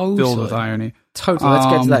it's like filled with irony. Totally. Let's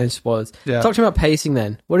get to that in spoilers. Yeah. Talk to me about pacing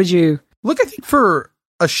then. What did you... Look, I think for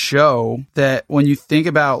a show that when you think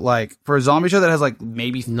about like for a zombie show that has like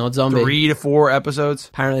maybe not zombie 3 to 4 episodes.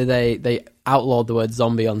 Apparently they outlawed the word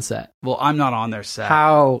zombie on set. Well, I'm not on their set.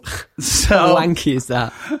 How wanky is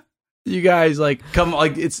that? You guys like come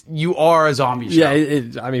like you are a zombie show.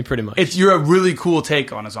 Yeah, I mean pretty much. You're a really cool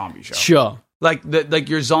take on a zombie show. Sure. Like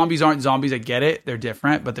your zombies aren't zombies. I get it. They're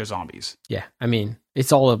different, but they're zombies. Yeah, I mean,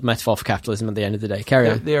 it's all a metaphor for capitalism at the end of the day.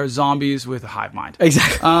 Carry on. They are zombies with a hive mind.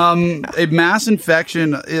 Exactly. A mass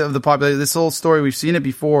infection of the population. This whole story, we've seen it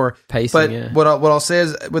before. Pacing, but yeah. what I'll say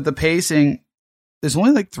is with the pacing, there's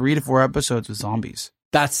only like 3 to 4 episodes with zombies.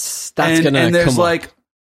 That's gonna and there's come like.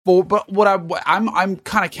 But what I'm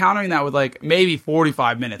kind of countering that with like maybe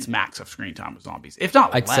 45 minutes max of screen time with zombies, if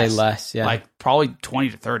not I'd less. say less, yeah. Like probably 20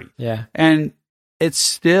 to 30. Yeah. And it's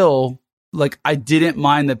still like I didn't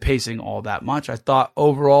mind the pacing all that much. I thought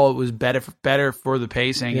overall it was better for the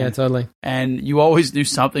pacing. Yeah, totally. And you always knew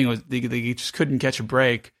something was they just couldn't catch a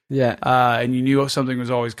break. Yeah. And you knew something was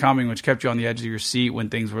always coming, which kept you on the edge of your seat when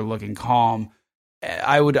things were looking calm.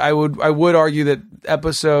 I would argue that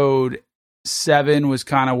episode 7 was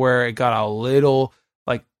kind of where it got a little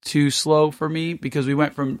like too slow for me because we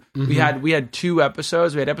went from we had 2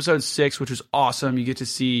 episodes. We had episode 6, which was awesome. You get to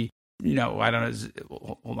see, I don't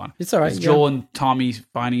know. Hold on, it's all right. Joel and Tommy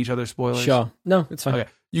finding each other. Spoilers. Sure, no, it's fine. Okay,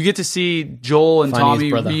 you get to see Joel and Finding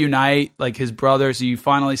Tommy reunite, like his brother. So you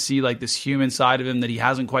finally see like this human side of him that he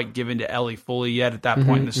hasn't quite given to Ellie fully yet at that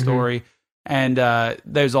point in the story. And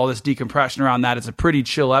there's all this decompression around that. It's a pretty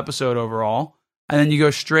chill episode overall. And then you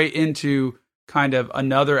go straight into kind of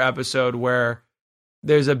another episode where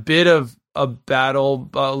there's a bit of a battle,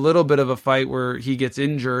 a little bit of a fight where he gets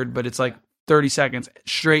injured, but it's like 30 seconds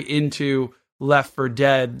straight into Left 4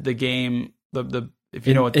 Dead, the game, the if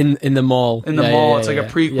you know what in the mall. In the mall, it's like a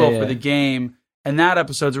prequel for the game. And that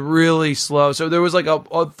episode's really slow. So there was like a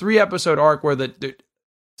 3-episode arc where the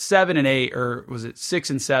 7 and 8, or was it 6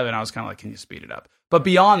 and 7? I was kind of like, can you speed it up? But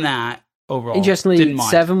beyond that, overall, interestingly,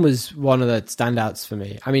 7 was one of the standouts for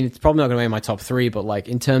me. I mean, it's probably not going to be in my top 3, but like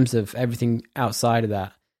in terms of everything outside of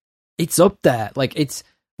that, it's up there. Like it's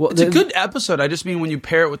a good episode. I just mean when you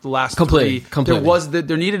pair it with the last completely. 3,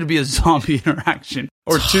 there needed to be a zombie interaction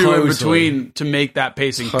or 2 in between to make that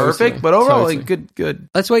pacing perfect. But overall, like, good.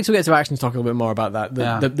 Let's wait till we get to action to talk a little bit more about that.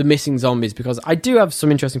 The missing zombies, because I do have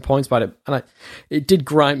some interesting points about it, and it did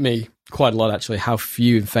gripe me quite a lot actually how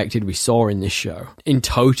few infected we saw in this show in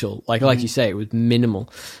total. Like you say, it was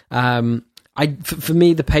minimal. For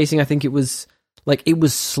me, the pacing, I think it was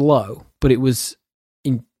slow, but it was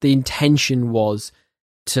the intention was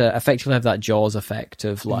to effectively have that Jaws effect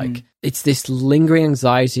of like it's this lingering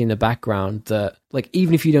anxiety in the background that like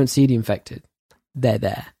even if you don't see the infected, they're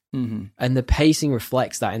there, and the pacing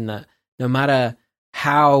reflects that in that no matter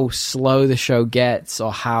how slow the show gets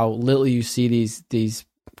or how little you see these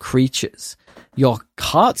creatures, your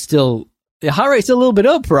heart rate's still a little bit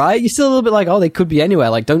up, right? You're still a little bit like, oh, they could be anywhere.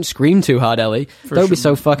 Like, don't scream too hard, Ellie. Don't be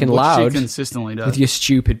so fucking loud. She consistently does. With your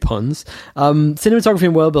stupid puns. Cinematography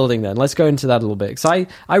and world building then. Let's go into that a little bit. Because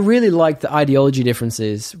I really like the ideology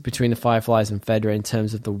differences between the Fireflies and Fedra in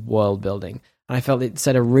terms of the world building. And I felt it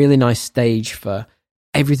set a really nice stage for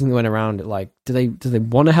everything that went around it. Like, do they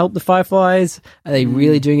want to help the Fireflies? Are they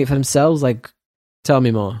really doing it for themselves? Like, tell me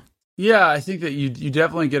more. Yeah, I think that you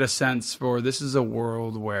definitely get a sense for this is a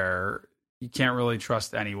world where you can't really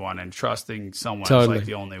trust anyone, and trusting someone is like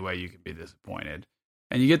the only way you can be disappointed.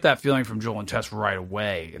 And you get that feeling from Joel and Tess right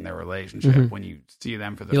away in their relationship when you see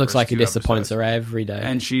them for the. He looks like he disappoints episodes. her every day,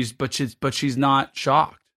 and she's not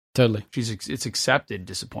shocked. Totally, it's accepted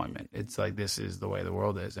disappointment. It's like this is the way the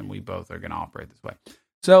world is, and we both are going to operate this way.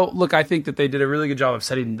 So, look, I think that they did a really good job of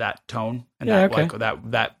setting that tone and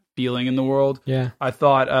that feeling in the world. Yeah, I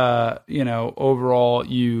thought, overall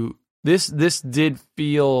This did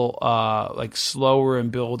feel like slower in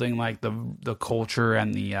building like the culture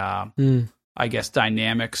and the I guess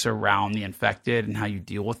dynamics around the infected and how you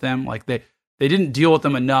deal with them. Like they didn't deal with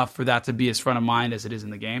them enough for that to be as front of mind as it is in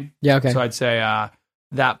the game. Yeah, okay. So I'd say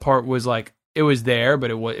that part was like it was there,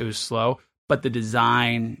 but it was slow. But the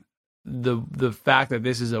design, the fact that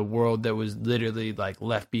this is a world that was literally like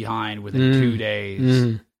left behind within 2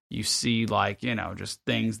 days. You see, like, just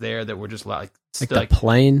things there that were just like the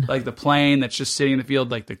plane. Like the plane that's just sitting in the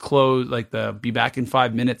field, like the clothes, like the be back in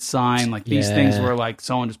 5 minutes sign. Like these things were like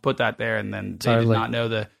someone just put that there and then they did not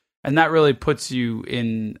know and that really puts you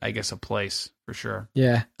in, I guess, a place for sure.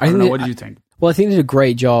 Yeah. I don't know. What did you think? Well, I think they did a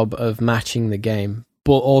great job of matching the game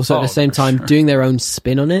but also at the same time doing their own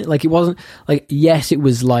spin on it. Like, it wasn't like, yes, it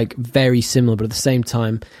was like very similar, but at the same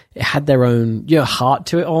time, it had their own, heart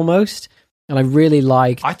to it almost. And I really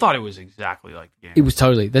liked. I thought it was exactly like the game. It was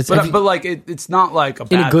totally. But like it's not like a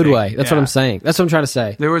bad in a good thing. way. That's what I'm saying. That's what I'm trying to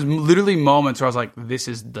say. There was literally moments where I was like, "This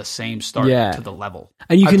is the same start to the level."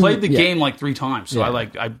 And I played the game like 3 times, so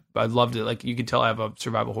I loved it. Like, you could tell I have a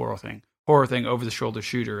survival horror thing, over the shoulder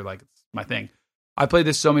shooter. Like, it's my thing. I played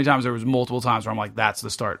this so many times. There was multiple times where I'm like, "That's the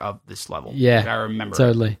start of this level." Yeah, like, I remember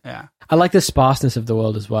totally. Yeah, I like the sparseness of the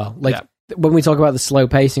world as well. Like when we talk about the slow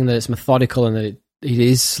pacing, that it's methodical and that it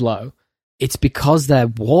is slow. It's because they're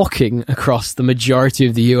walking across the majority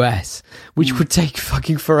of the US, which would take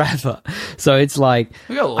fucking forever. So it's like,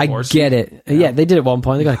 I get it. Yeah, they did at one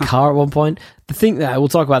point. They got a car at one point. The thing that we'll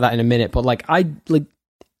talk about that in a minute, but like, I like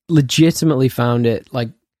legitimately found it like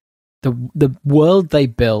the world they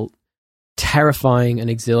built terrifying and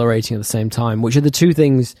exhilarating at the same time, which are the two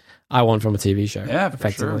things I want from a TV show. Yeah,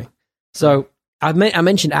 effectively. Sure. So I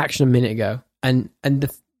mentioned action a minute ago, and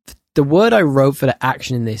the word I wrote for the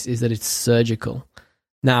action in this is that it's surgical.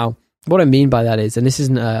 Now, what I mean by that is, and this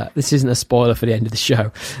isn't a spoiler for the end of the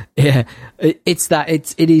show. Yeah, it's that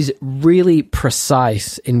it is really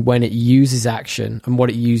precise in when it uses action and what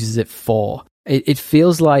it uses it for. It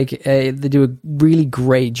feels like they do a really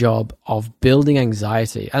great job of building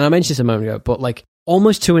anxiety. And I mentioned this a moment ago, but like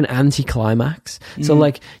almost to an anticlimax. So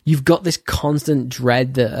like you've got this constant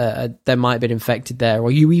dread that there might be an infected there,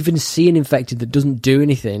 or you even see an infected that doesn't do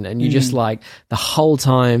anything, and you just like the whole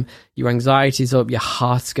time your anxiety's up, your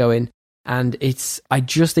heart's going. And I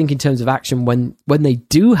just think in terms of action, when they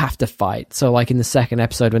do have to fight, so like in the second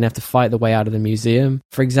episode when they have to fight the way out of the museum,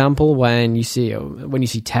 for example, when you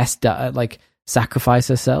see Tess like sacrifice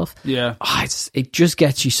herself, it just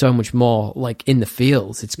gets you so much more like in the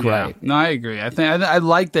feels. It's great. Yeah. No, I agree. I think I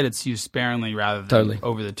like that it's used sparingly rather than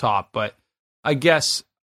over the top, but I guess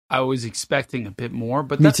I was expecting a bit more.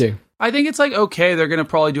 But me too. I think it's like, okay, they're going to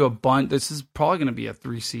probably do a bunch. This is probably going to be a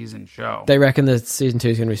 3-season show. They reckon that season 2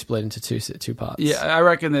 is going to be split into two parts. Yeah, I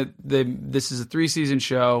reckon that this is a 3-season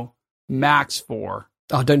show, max 4.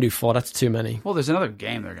 Oh, don't do 4. That's too many. Well, there's another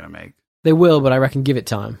game they're going to make. They will, but I reckon give it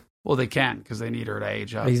time. Well, they can, because they need her to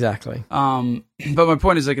age up. Exactly. But my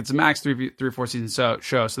point is, like, it's a max 3 or 4 season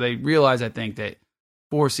show, so they realize, I think, that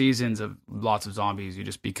 4 seasons of lots of zombies, you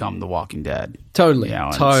just become The Walking Dead. Totally.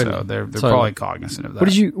 So they're probably cognizant of that.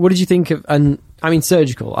 What did you think of? And I mean,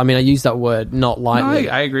 surgical. I mean, I use that word not lightly.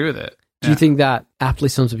 No, I agree with it. Do you think that aptly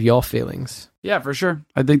sums up your feelings? Yeah, for sure.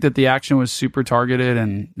 I think that the action was super targeted,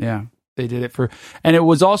 and they did it and it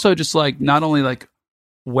was also just like not only like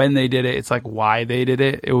when they did it, it's like why they did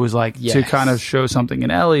it. It was like to kind of show something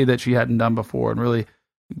in Ellie that she hadn't done before and really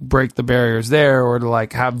break the barriers there, or to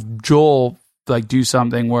like have Joel like do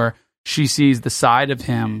something where she sees the side of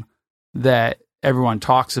him that everyone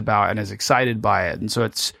talks about and is excited by it. And so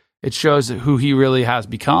it shows who he really has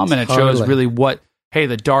become, and it shows really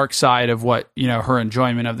the dark side of what, her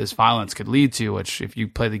enjoyment of this violence could lead to, which if you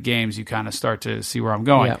play the games, you kind of start to see where I'm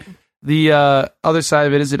going. Yeah. The other side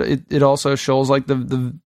of it is it also shows like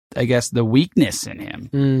the I guess the weakness in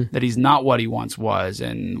him, that he's not what he once was,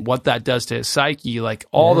 and what that does to his psyche. Like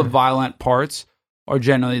all the violent parts are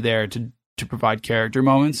generally there to provide character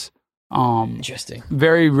moments. Interesting.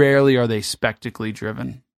 Very rarely are they spectacally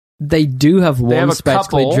driven. They do have one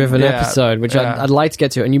spectacally driven episode, which I'd like to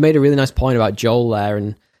get to. And you made a really nice point about Joel there,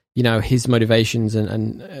 and his motivations,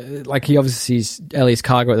 and like he obviously sees Ellie's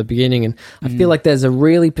cargo at the beginning, and I feel like there's a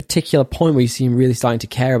really particular point where you see him really starting to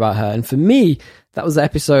care about her. And for me, that was the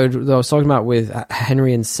episode that I was talking about with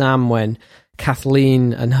Henry and Sam, when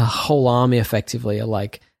Kathleen and her whole army effectively are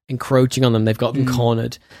like encroaching on them. They've got them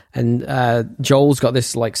cornered, and Joel's got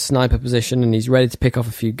this like sniper position, and he's ready to pick off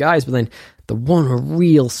a few guys. But then the one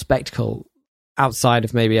real spectacle outside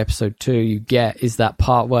of maybe episode 2 you get is that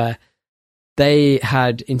part where they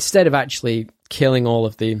had, instead of actually killing all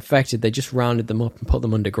of the infected, they just rounded them up and put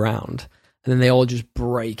them underground, and then they all just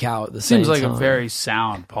break out at the same time. Seems like a very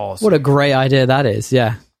sound policy. What a great idea that is.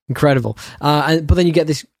 Yeah, incredible. But then you get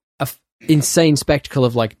this insane spectacle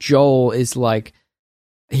of like Joel is like,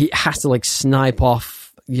 he has to like snipe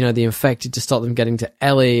off, the infected to stop them getting to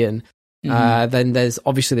Ellie, and then there's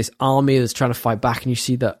obviously this army that's trying to fight back, and you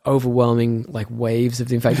see the overwhelming like waves of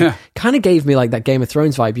the infected. Kind of gave me like that Game of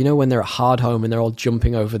Thrones vibe, when they're at Hardhome and they're all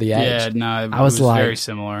jumping over the edge. Yeah, no, I was like, very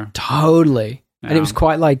similar. Totally. Yeah. And it was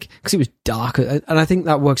quite like, because it was dark, and I think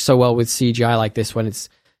that works so well with CGI like this, when it's,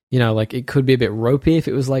 like it could be a bit ropey if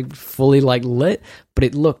it was like fully like lit, but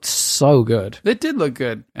it looked so good. It did look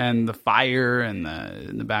good, and the fire and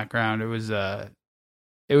in the background, it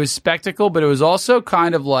was spectacle, but it was also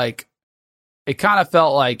kind of like it kind of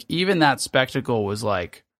felt like even that spectacle was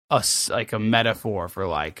like a metaphor for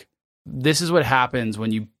like, this is what happens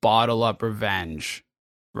when you bottle up revenge,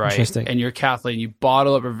 right? Interesting. And you're Kathleen, you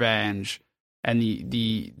bottle up revenge, and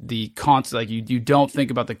like you don't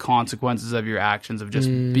think about the consequences of your actions of just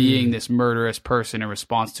being this murderous person in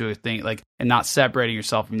response to a thing, like, and not separating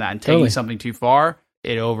yourself from that and taking something too far.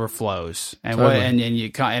 It overflows, and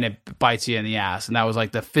and it bites you in the ass, and that was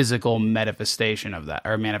like the physical manifestation of that.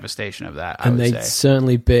 And they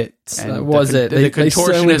certainly bit. They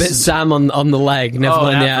certainly bit Sam on the leg, never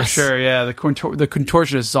mind the ass. For sure. Yeah, the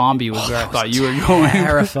contortionist zombie was where I thought you were going.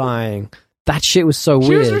 Terrifying. That shit was so weird.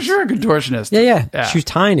 She was for sure a contortionist. Yeah. She was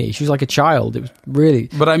tiny. She was like a child. It was really.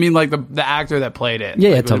 But I mean, like the actor that played it.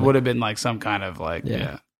 Yeah, like, totally. It would have been like some kind of like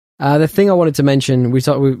The thing I wanted to mention, we're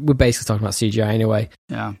basically talking about CGI anyway.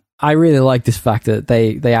 Yeah. I really like this fact that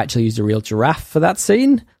they actually used a real giraffe for that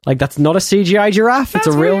scene. Like, that's not a CGI giraffe. It's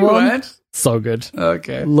a real one. Went. So good.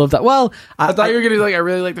 Okay. Love that. Well, I thought you were going to be like, I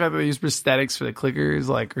really like the fact that they used prosthetics for the clickers,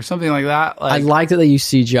 like, or something like that. Like, I like that they use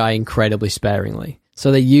CGI incredibly sparingly.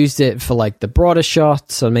 So they used it for like the broader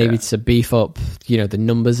shots, or maybe to beef up, the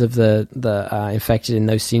numbers of the infected in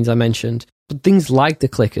those scenes I mentioned. But things like the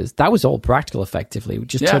clickers, that was all practical effectively. We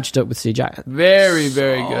just touched up with CGI. Very,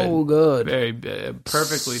 very good. So good. Very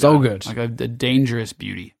perfectly so done. Good. Like a dangerous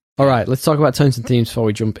beauty. All right, let's talk about tones and themes before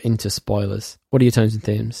we jump into spoilers. What are your tones and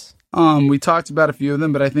themes? We talked about a few of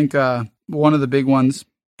them, but I think one of the big ones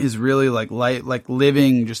is really like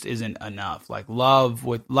living just isn't enough. Like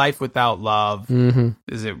life without love,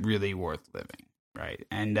 is it really worth living? Right.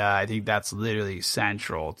 And I think that's literally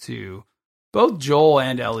central to both Joel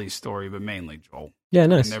and Ellie's story, but mainly Joel. Yeah,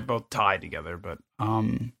 nice. And they're both tied together, but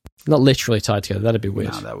not literally tied together. That'd be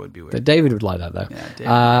weird. No, that would be weird. But David would like that though. Yeah,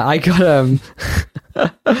 David. I got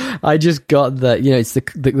I just got that. It's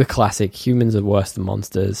the classic. Humans are worse than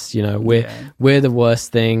monsters. We're the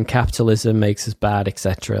worst thing. Capitalism makes us bad,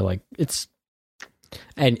 etc. Like it's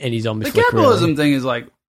any zombie. The capitalism thing is like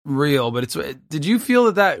real, but did you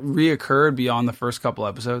feel that reoccurred beyond the first couple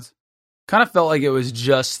episodes? Kind of felt like it was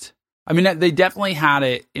just. I mean, they definitely had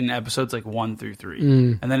it in episodes like 1 through 3,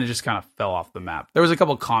 and then it just kind of fell off the map. There was a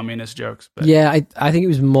couple communist jokes, but I think it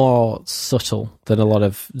was more subtle than a lot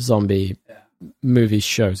of zombie movies,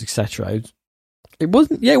 shows, etc. It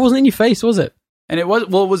wasn't in your face, was it? And it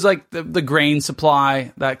was like the grain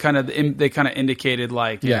supply that they kind of indicated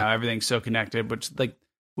like everything's so connected,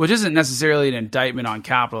 which isn't necessarily an indictment on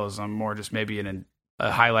capitalism, more just maybe a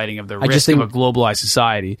highlighting of the risk of a globalized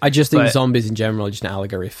society. I just think zombies in general are just an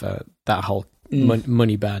allegory for that whole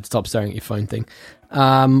money bad. Stop staring at your phone thing.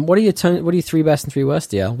 What are your 3 best and 3 worst,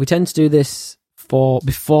 DL? We tend to do this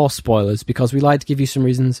before spoilers because we like to give you some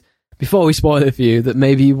reasons before we spoil it for you that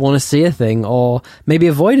maybe you want to see a thing or maybe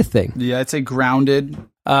avoid a thing. Yeah, I'd say grounded.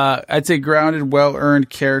 Well-earned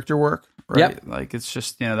character work. Right? Yep. Like it's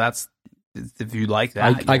just that's. If you like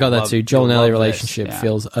that, I got that too. Joel and Ellie relationship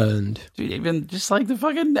feels earned. Dude, even just like the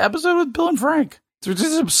fucking episode with Bill and Frank. It's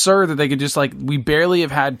just absurd that they could just like, we barely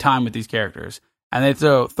have had time with these characters. And they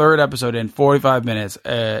throw third episode in 45 minutes,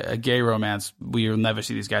 a gay romance. We will never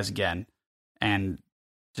see these guys again. And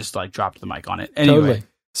just like dropped the mic on it. Anyway, totally.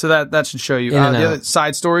 So that should show you the other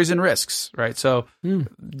side stories and risks, right? So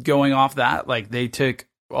going off that, like they took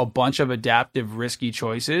a bunch of adaptive, risky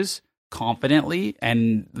choices confidently,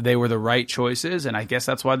 and they were the right choices, and I guess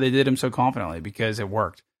that's why they did them so confidently, because it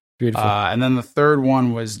worked. Beautiful. And then the third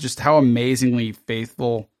one was just how amazingly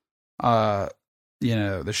faithful the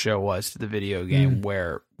show was to the video game,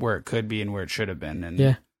 where it could be and where it should have been.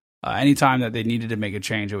 And anytime that they needed to make a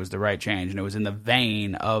change, it was the right change, and it was in the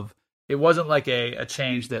vein of, it wasn't like a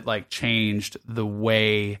change that like changed the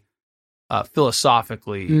way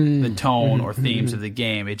philosophically the tone or themes of the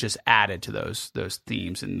game. It just added to those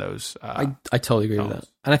themes and those I totally agree tones. with that.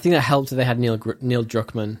 And I think that helped that they had Neil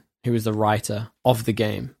Druckmann, who was the writer of the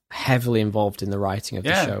game, heavily involved in the writing of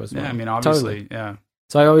the show as well. Yeah, I mean, obviously, totally.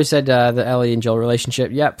 So I always said the Ellie and Joel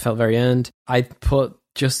relationship, felt very earned. I put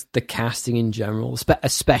just the casting in general,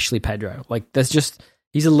 especially Pedro. Like,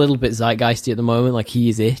 he's a little bit zeitgeisty at the moment. Like, he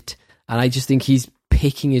is it. And I just think he's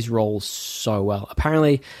picking his roles so well.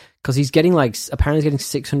 Apparently, because he's getting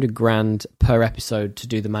 $600,000 per episode to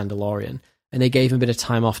do The Mandalorian, and they gave him a bit of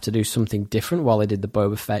time off to do something different while they did the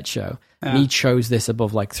Boba Fett show. And he chose this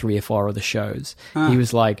above like 3 or 4 other shows. He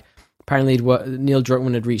was like, apparently Neil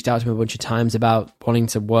Druckmann had reached out to him a bunch of times about wanting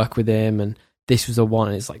to work with him, and this was the one.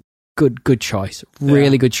 And it's like, good choice,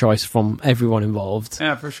 really good choice from everyone involved.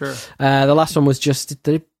 Yeah, for sure. The last one was just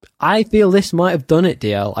I feel this might have done it,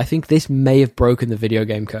 DL. I think this may have broken the video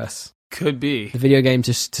game curse. Could be. The video game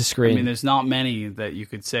to screen. I mean, there's not many that you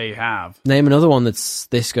could say you have. Name another one that's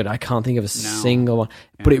this good. I can't think of a single one.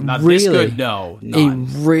 Yeah. But it not really, this good, no. None. It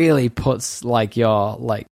really puts like your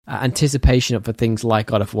anticipation up for things like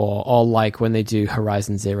God of War, or like when they do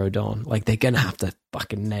Horizon Zero Dawn. Like, they're gonna have to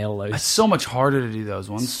fucking nail those. It's so much harder to do those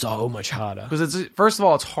ones. So much harder. Because first of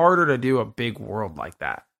all, it's harder to do a big world like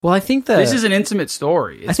that. Well, I think that this is an intimate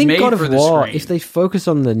story. It's I think made God for of the War, screen. if they focus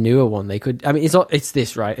on the newer one, they could. I mean, it's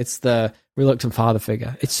this, right? It's the reluctant father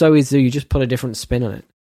figure. It's so easy. You just put a different spin on it.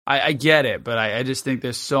 I get it, but I just think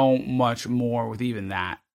there's so much more with even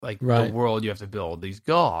that. Like, the world you have to build, these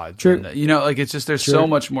gods. True. And, like, it's just, there's so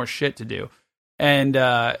much more shit to do. And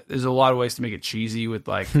there's a lot of ways to make it cheesy with,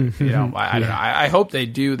 like, I don't know. I hope they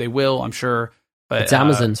do. They will, I'm sure. But, it's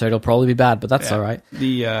Amazon, so it'll probably be bad, but that's all right.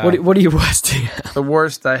 What are your worst? The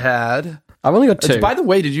worst I had. I've only got 2. By the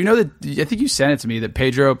way, did you know that? I think you sent it to me that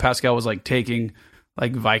Pedro Pascal was like taking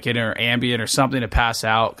like Vicodin or Ambien or something to pass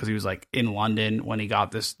out because he was like in London when he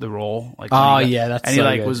got the role. Like, that's and he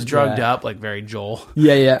like was drugged up, like very Joel.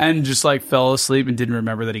 Yeah, and just like fell asleep and didn't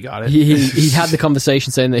remember that he got it. He had the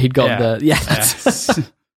conversation saying that he'd got that's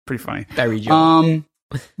pretty funny. Very Joel.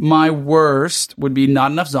 My worst would be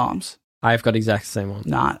not enough zombies. I've got exactly the same one.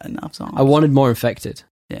 Not enough zombies. I wanted more infected.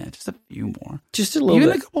 Yeah, just a few more. Just a little Even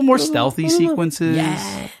bit. a couple more stealthy sequences.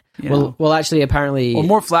 Yeah. You Well, actually, apparently... Or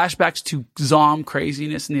more flashbacks to zombie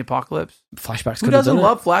craziness in the apocalypse. Flashbacks. Who doesn't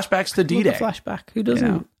love flashbacks to D-Day? Flashback. Who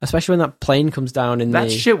doesn't? Especially when that plane comes down in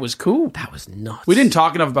that shit was cool. That was nuts. We didn't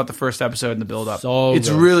talk enough about the first episode in the build-up. It's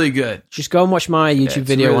good. really good. Just go and watch my YouTube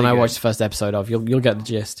video really when I good. watch the first episode of. You'll get the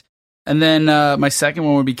gist. And then my second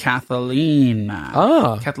one would be Kathleen.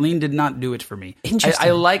 Kathleen did not do it for me. Interesting. I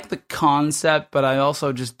like the concept, but I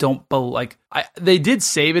also just don't they did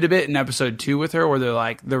save it a bit in episode 2 with her, where they're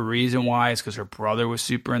like, the reason why is because her brother was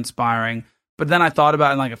super inspiring. But then I thought about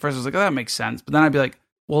it, and like at first I was like, oh, that makes sense. But then I'd be like,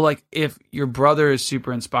 well, like if your brother is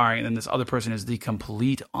super inspiring and then this other person is the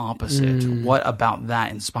complete opposite, what about that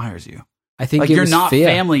inspires you? I think like it you're was not fear.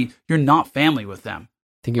 family. You're not family with them.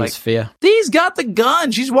 I think it was fear. He's got the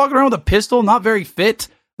gun. She's walking around with a pistol, not very fit.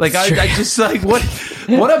 Like, I just like, what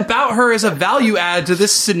about her is a value add to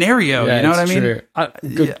this scenario? Yeah, you know what I mean? True.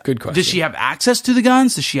 Good question. Does she have access to the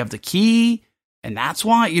guns? Does she have the key? And that's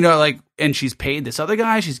why, like, and she's paid this other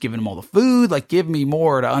guy. She's giving him all the food. Like, give me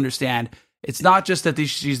more to understand. It's not just that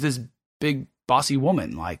she's this big bossy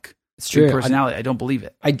woman. Like, it's true. Personality. I don't believe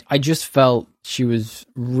it. I just felt she was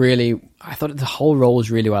really. I thought the whole role was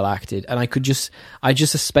really well acted, and I just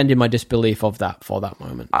suspended my disbelief of that for that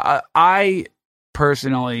moment. I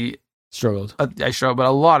personally struggled. I struggled, but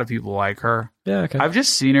a lot of people like her. Yeah, okay. I've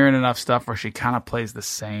just seen her in enough stuff where she kind of plays the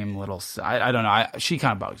same little. I don't know. She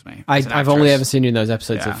kind of bugs me. I've only ever seen you in those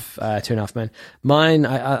episodes of 2.5 Men. Mine,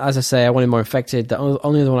 as I say, I wanted more infected. The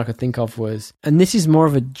only other one I could think of was, and this is more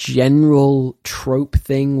of a general trope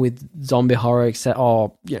thing with zombie horror,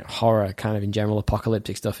 horror kind of in general,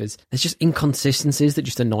 apocalyptic stuff, is there's just inconsistencies that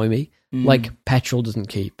just annoy me. Like petrol doesn't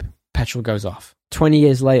keep. Petrol goes off. 20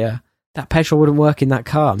 years later, that petrol wouldn't work in that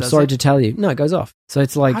car. I'm sorry to tell you. No, it goes off. So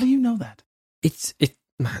it's like, how do you know that? It's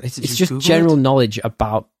just general knowledge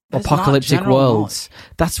about apocalyptic worlds.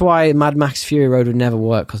 That's why Mad Max Fury Road would never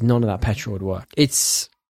work, because none of that petrol would work. It's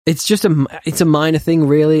just a minor thing,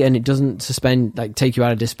 really, and it doesn't take you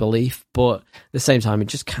out of disbelief. But at the same time, it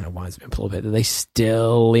just kind of winds me up a little bit that they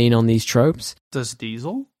still lean on these tropes. Does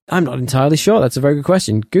Diesel? I'm not entirely sure. That's a very good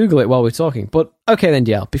question. Google it while we're talking. But okay then,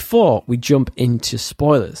 DL, before we jump into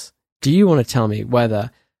spoilers, do you want to tell me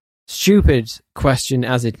whether, stupid question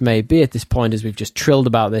as it may be at this point, as we've just trilled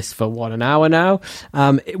about this for an hour now,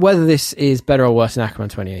 whether this is better or worse than Aquaman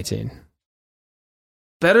 2018?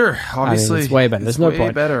 Better, obviously. It's way better. There's no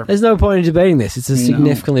point. Better. There's no point in debating this. It's a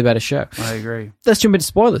significantly better show. I agree. Let's jump into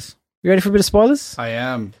spoilers. You ready for a bit of spoilers? I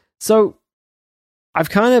am. So, I've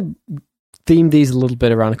kind of themed these a little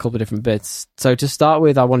bit around a couple of different bits. So to start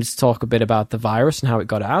with, I wanted to talk a bit about the virus and how it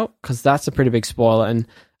got out, because that's a pretty big spoiler, and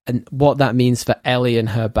what that means for Ellie and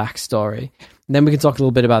her backstory. And then we can talk a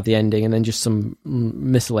little bit about the ending, and then just some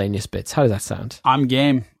miscellaneous bits. How does that sound? I'm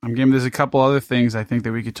game. There's a couple other things I think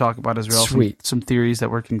that we could talk about as well. Sweet. Some theories that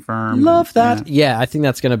were confirmed. Love that. Yeah, I think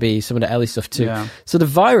that's going to be some of the Ellie stuff too. Yeah. So the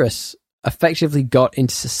virus effectively got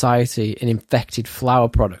into society and infected flour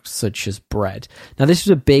products such as bread. Now, this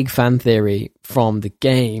was a big fan theory from the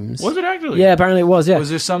games. Was it actually? Yeah, apparently it was, yeah. Was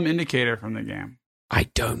there some indicator from the game? I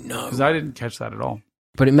don't know. Because I didn't catch that at all.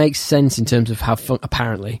 But it makes sense in terms of how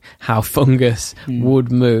fungus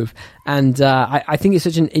would move. And I think it's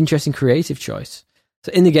such an interesting creative choice.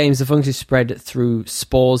 So in the games, the fungus is spread through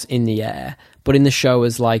spores in the air, but in the show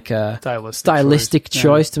as like a stylistic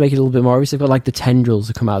choice to make it a little bit more obvious. They've got like the tendrils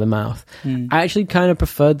that come out of the mouth. I actually kind of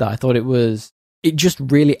preferred that. I thought it just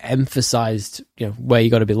really emphasized, where you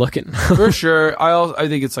got to be looking. For sure. I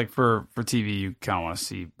think it's like for TV, you kind of want to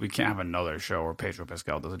see, we can't have another show where Pedro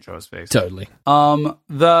Pascal doesn't show his face. Totally.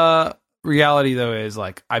 The reality though is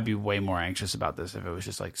like, I'd be way more anxious about this if it was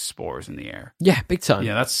just like spores in the air. Yeah, big time.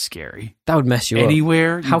 Yeah, that's scary. That would mess you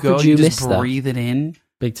Anywhere up. How could you just breathe it in?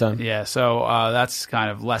 Big time. Yeah, so that's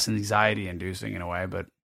kind of less anxiety inducing in a way, but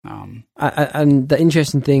and the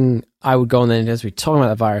interesting thing I would go on then as we talk about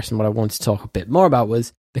the virus, and what I wanted to talk a bit more about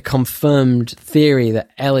was the confirmed theory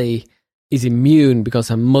that Ellie is immune because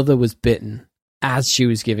her mother was bitten as she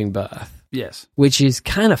was giving birth. Yes. Which is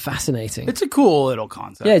kind of fascinating. It's a cool little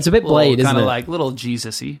concept. Yeah, it's a bit Blade, isn't it? Kind of like little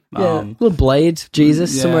Jesus-y. Yeah, little Blade,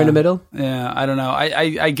 Jesus, somewhere in the middle. Yeah, I don't know.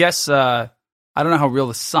 I guess, I don't know how real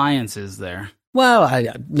the science is there.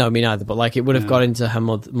 Well, no, me neither. But like, it would have got into her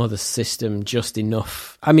mother's system just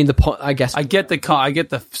enough. I mean, the point. I guess I get the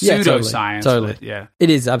pseudoscience. Totally. But yeah, it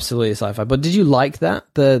is absolutely a sci-fi. But did you like that?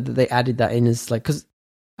 They added that in as like, because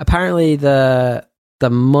apparently the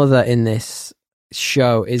mother in this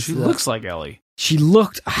show is she looks like Ellie. She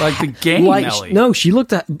looked like the game Ellie. No, she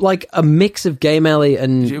looked like a mix of game Ellie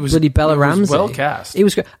and bloody Bella Ramsey. Well cast. It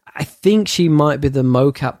was great. I think she might be the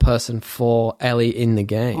mocap person for Ellie in the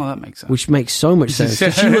game. Oh, that makes sense. Which makes so much sense.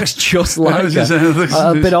 She looks just like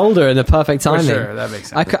her. A bit older and the perfect timing. For sure, that makes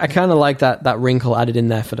sense. I kind of like that wrinkle added in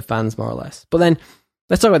there for the fans, more or less. But then,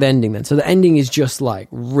 let's talk about the ending then. So the ending is just like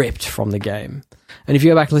ripped from the game. And if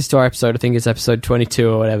you go back and listen to our episode, I think it's episode 22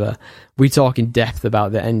 or whatever, we talk in depth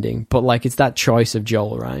about the ending. But like, it's that choice of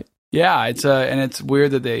Joel, right? Yeah, and it's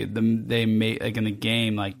weird that they made like in the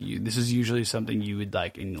game, like this is usually something you would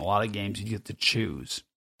like in a lot of games you get to choose.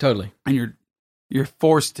 Totally. And you're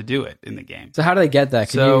forced to do it in the game. So how do they get there?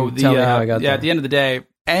 Can you tell me how I got there? At the end of the day,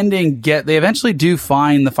 they eventually do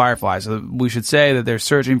find the Fireflies. So we should say that they're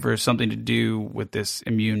searching for something to do with this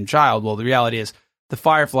immune child. Well, the reality is the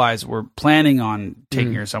Fireflies were planning on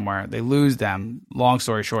taking her somewhere. They lose them. Long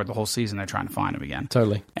story short, the whole season they're trying to find them again.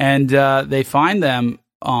 Totally. And they find them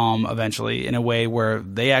eventually in a way where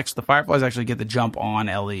the Fireflies actually get the jump on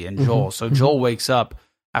Ellie and Joel. So Joel wakes up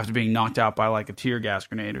after being knocked out by like a tear gas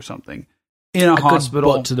grenade or something in a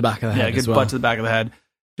hospital. Good butt to the back of the head. Yeah, good butt to the back of the head.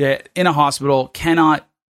 Yeah, in a hospital, cannot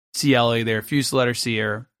see Ellie. They refuse to let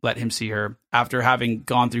him see her after having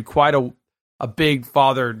gone through quite a big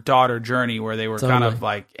father-daughter journey where they were kind of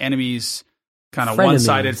like enemies, kind of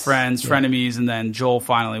one-sided friends, frenemies, and then Joel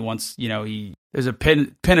finally, once, there's a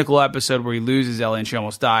pinnacle episode where he loses Ellie and she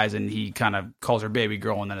almost dies, and he kind of calls her baby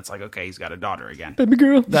girl, and then it's like, okay, he's got a daughter again. Baby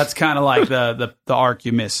girl. That's kind of like the arc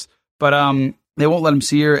you miss. But they won't let him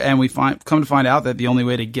see her, and we come to find out that the only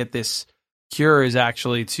way to get this cure is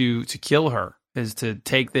actually to kill her, is to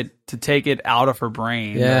take it out of her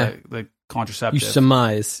brain, the contraceptive. You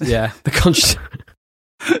surmise, yeah. The contraceptive.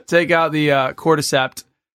 Take out the cordyceps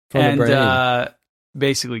from the brain. And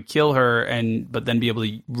basically kill her, but then be able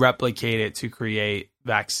to replicate it to create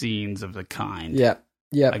vaccines of the kind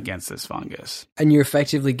against this fungus. And you're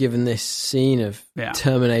effectively given this scene of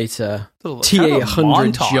Terminator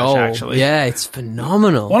TA-100 Joel. Actually. Yeah, it's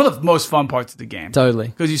phenomenal. One of the most fun parts of the game. Totally.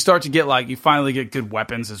 Because you start to get you finally get good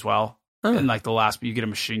weapons as well. Oh. And like the last, you get a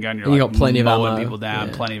machine gun. You got plenty of ammo. People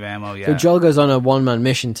down, plenty of ammo. Yeah. So Joel goes on a one-man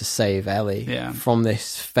mission to save Ellie from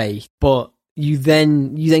this fate, but you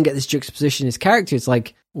then get this juxtaposition. His character, it's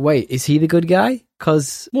like, wait, is he the good guy?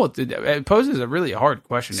 Because it poses a really hard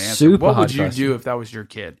question to answer. Super what hard would you question. do if that was your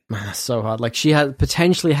kid? Man, that's so hard. Like she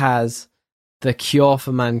potentially has the cure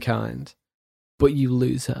for mankind, but you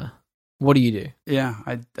lose her. What do you do? Yeah,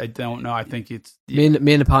 I don't know. I think it's... Me and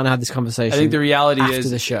the partner had this conversation. I think the reality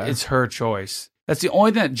is the show. It's her choice. That's the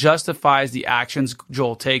only thing that justifies the actions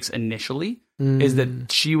Joel takes initially, is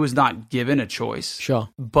that she was not given a choice. Sure.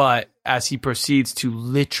 But as he proceeds to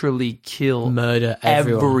literally murder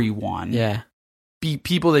everyone. Yeah.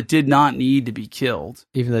 People that did not need to be killed.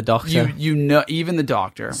 Even the doctor. Even the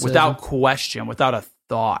doctor, without question, without a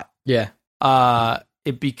thought. Yeah.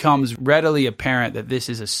 It becomes readily apparent that this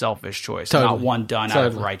is a selfish choice, not one done out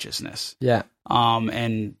of righteousness. Yeah.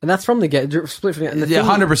 And that's from the game. Split from the game.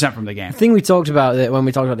 100% from the game. The thing we talked about when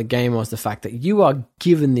we talked about the game was the fact that you are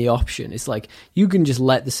given the option. It's like you can just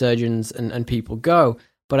let the surgeons and people go,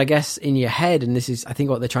 but I guess in your head, and this is I think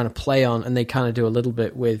what they're trying to play on, and they kind of do a little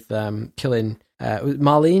bit with killing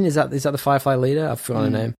Marlene. Is that the Firefly leader? I've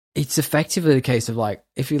forgotten her name. It's effectively the case of like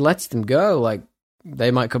if he lets them go, like.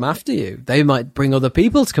 They might come after you. They might bring other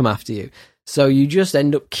people to come after you. So you just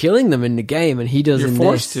end up killing them in the game, and he does. You're in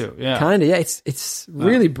forced this. to, yeah. Kind of, yeah. It's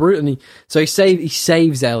really brutal. And he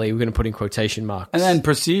saves Ellie. We're going to put in quotation marks, and then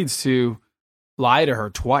proceeds to lie to her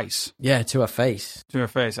twice. Yeah, to her face.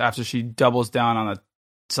 After she doubles down on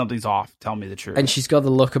something's off. Tell me the truth. And she's got the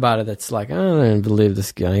look about her that's like, I don't believe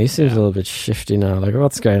this guy. He seems a little bit shifty now. Like,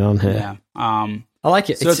 what's going on here? Yeah. I like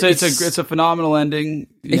it. So it's a phenomenal ending.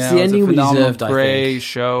 It's the ending we deserved, I think. Great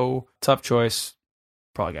show. Tough choice.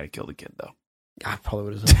 Probably got to kill the kid, though. I probably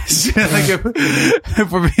would as well.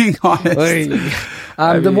 If we're being honest.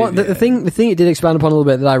 The thing it did expand upon a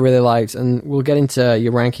little bit that I really liked, and we'll get into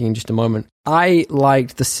your ranking in just a moment. I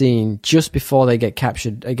liked the scene just before they get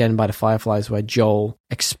captured again by the Fireflies, where Joel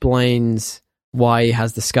explains why he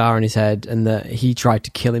has the scar on his head and that he tried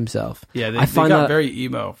to kill himself. Yeah, they got very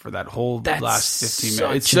emo for that whole last 15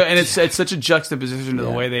 minutes. It's such a juxtaposition to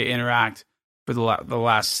the way they interact for the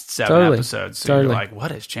last 7 episodes. So you're like, what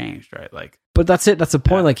has changed, right? Like, but that's it. That's the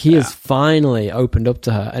point. Like, he has finally opened up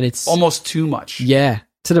to her, and it's almost too much. Yeah,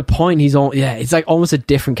 to the point it's like almost a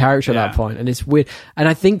different character at that point, and it's weird. And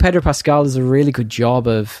I think Pedro Pascal does a really good job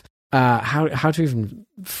of how to even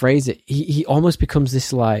phrase it. He almost becomes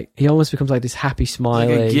this like this happy,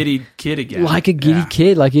 smiley, like a giddy kid again,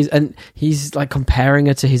 kid. Like he's like comparing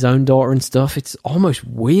her to his own daughter and stuff. It's almost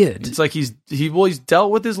weird. It's like he's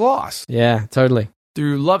dealt with his loss. Yeah, totally.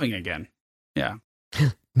 Through loving again. Yeah.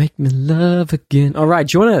 Make me love again. All right,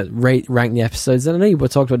 do you want to rank the episodes? I know you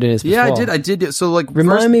talked about doing this before. Yeah, I did. So, like,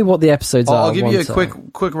 remind me what the episodes are. I'll give you a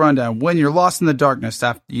quick rundown. When you're lost in the darkness,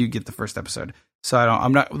 after you get the first episode. So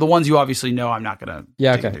I'm not the ones you obviously know. I'm not gonna.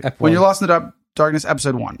 Yeah, okay. When you're lost in the darkness,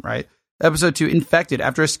 episode 1, right? Episode 2, infected.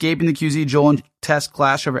 After escaping the QZ, Joel and Tess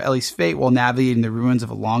clash over Ellie's fate while navigating the ruins of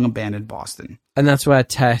a long abandoned Boston. And that's where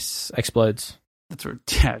Tess explodes. That's where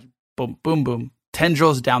boom, boom, boom.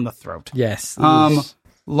 Tendrils down the throat. Yes.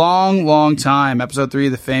 Long time. Episode 3,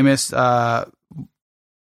 the famous Bill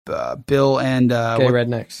and gay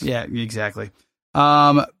rednecks. Yeah, exactly.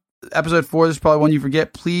 Episode 4, this is probably one you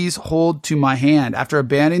forget. Please hold to my hand. After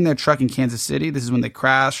abandoning their truck in Kansas City, this is when they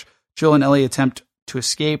crash. Joel and Ellie attempt to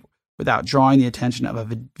escape without drawing the attention of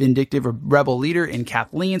a vindictive or rebel leader in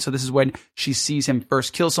Kathleen. So this is when she sees him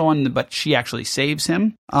first kill someone, but she actually saves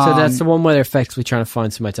him. So that's the one where they're effectively trying to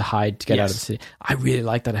find somewhere to hide to get out of the city. I really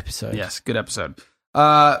like that episode. Yes, good episode.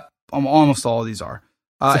 Almost all of these are.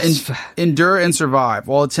 Endure and survive.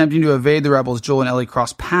 While attempting to evade the rebels, Joel and Ellie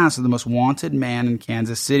cross paths with the most wanted man in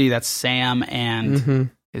Kansas City. That's Sam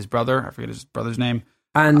and his brother. I forget his brother's name.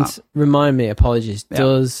 And remind me, apologies,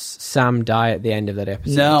 does Sam die at the end of that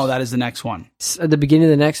episode? No, that is the next one. At the beginning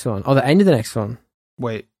of the next one? Oh, the end of the next one?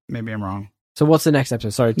 Wait, maybe I'm wrong. So what's the next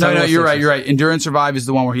episode? Sorry. No, you're right. Endure and survive is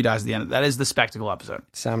the one where he dies at the end. That is the spectacle episode.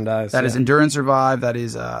 Sam dies. That is Endure and survive. That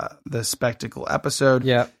is the spectacle episode.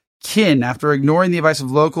 Yeah. Kin. After ignoring the advice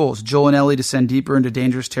of locals, Joel and Ellie descend deeper into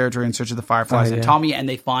dangerous territory in search of the Fireflies and Tommy, and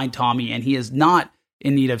they find Tommy, and he is not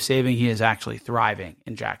in need of saving. He is actually thriving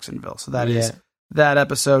in Jacksonville. So that is that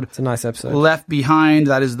episode. It's a nice episode. Left Behind.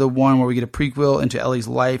 That is the one where we get a prequel into Ellie's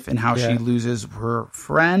life and how she loses her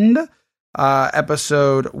friend.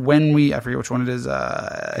 Episode I forget which one it is.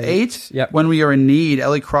 8. Yep. When we are in need,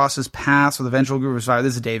 Ellie crosses paths with eventual group of survivors.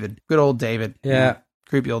 This is David. Good old David. Yeah.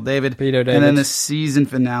 Creepy old David. Pedo David. And then the season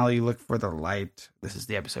finale, Look for the Light. This is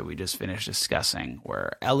the episode we just finished discussing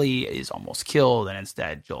where Ellie is almost killed and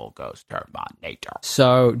instead Joel goes Terminator.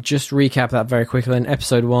 So just recap that very quickly. Then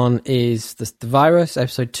episode 1 is the virus.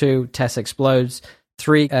 Episode 2, Tess explodes.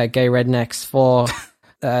 3, gay rednecks. 4,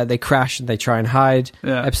 they crash and they try and hide.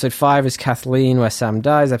 Yeah. Episode 5 is Kathleen, where Sam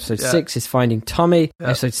dies. Episode 6 is Finding Tommy. Yeah.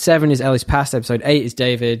 Episode 7 is Ellie's past. Episode 8 is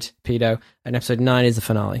David, pedo. And episode 9 is the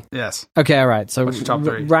finale. Yes. Okay, all right. So what's your top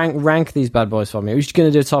 3? Rank these bad boys for me. Are you just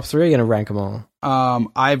going to do a top 3 or are you going to rank them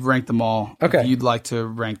all? I've ranked them all. Okay. If you'd like to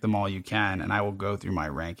rank them all, you can, and I will go through my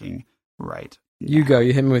ranking right now. You go.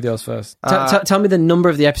 You hit me with yours first. Tell me the number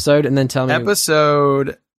of the episode and then tell me.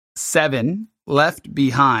 Episode 7, Left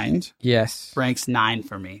Behind. Yes. Ranks 9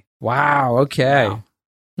 for me. Wow. Okay. Wow.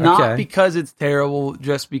 Not because it's terrible,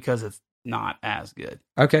 just because it's not as good.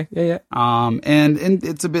 Okay. Yeah. And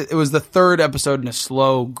it's it was the 3rd episode in a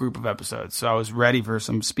slow group of episodes, so I was ready for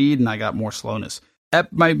some speed, and I got more slowness.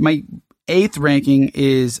 My 8th ranking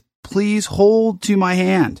is Please Hold to My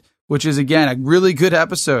Hand, which is again a really good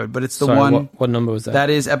episode, but it's the one. What number was that?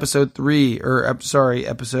 That is episode 3,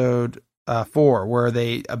 episode 4, where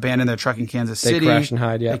they abandon their truck in Kansas City. They crash and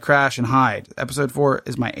hide. Yeah, they crash and hide. Episode 4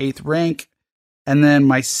 is my 8th rank. And then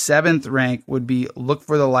my 7th rank would be Look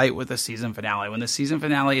for the Light with the season finale. When the season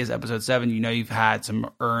finale is episode 7, you know you've had some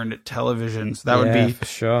earned television. So that would be for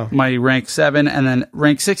sure. my rank 7. And then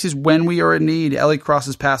rank 6 is When We Are in Need. Ellie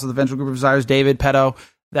crosses paths with the vengeful group of desires. David Pedo.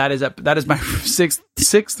 That is my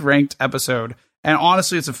sixth ranked episode. And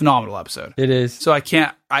honestly, it's a phenomenal episode. It is. So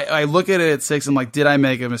I look at it at 6. I'm like, did I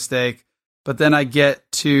make a mistake? But then I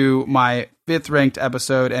get to my 5th ranked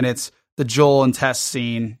episode, and it's the Joel and Tess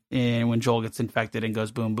scene when Joel gets infected and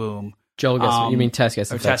goes boom boom. Joel gets you mean Tess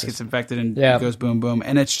gets infected. Or Tess gets infected and goes boom boom.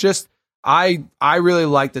 And it's just I really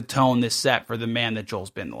like the tone this set for the man that Joel's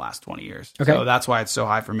been the last 20 years. Okay. So that's why it's so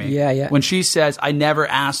high for me. Yeah. When she says, I never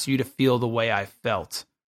asked you to feel the way I felt.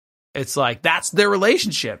 It's like that's their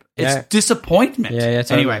relationship. It's disappointment. Yeah,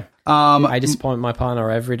 totally. Anyway. I disappoint my partner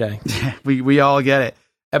every day. we all get it.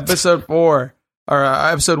 Episode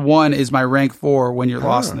 1 is my rank 4, When You're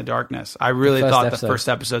Lost in the Darkness. I really thought the first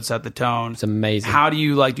episode set the tone. It's amazing. How do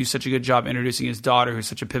you do such a good job introducing his daughter, who's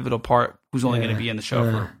such a pivotal part, who's only going to be in the show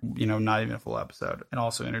for not even a full episode, and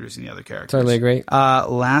also introducing the other characters. Totally agree.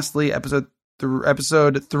 Lastly, episode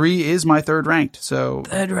 3 is my 3rd ranked. So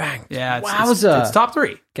 3rd ranked. Yeah, it's top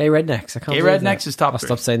 3. Gay Rednecks. I can't. Gay Rednecks is top 3. I'll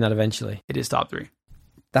stop saying that eventually. It is top 3.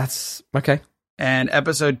 That's okay. And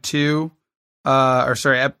episode 2.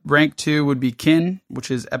 Rank 2 would be Kin,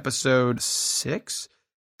 which is episode 6.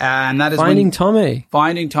 And that is Finding Tommy.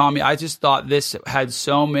 Finding Tommy. I just thought this had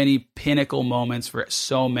so many pinnacle moments for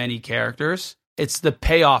so many characters. It's the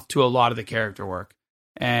payoff to a lot of the character work.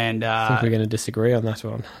 And I think we're going to disagree on that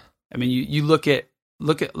one. I mean, you look at.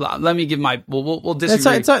 Let me give my. We'll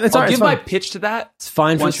disagree. I'll give my pitch to that. It's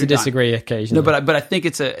fine for us to disagree occasionally. No, but I think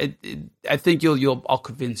I think I'll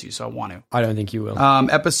convince you. So I want to. I don't think you will.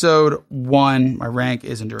 Episode 1, my rank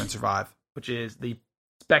is Endure and Survive, which is the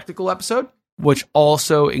spectacle episode, which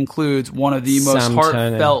also includes one of the most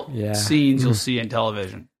heartfelt scenes you'll see in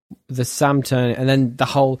television. The Sam Turner, and then the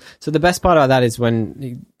whole. So the best part about that is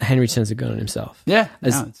when Henry turns a gun on himself. Yeah,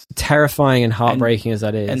 as terrifying and heartbreaking as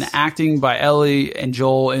that is, and the acting by Ellie and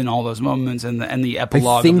Joel in all those moments, and the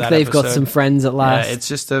epilogue. I think of that they've episode. got some friends at last. Yeah, it's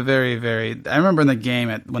just a very, very. I remember in the game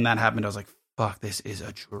when that happened, I was like, "Fuck, this is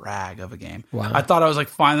a drag of a game." Wow. I thought I was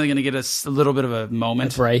finally going to get a little bit of a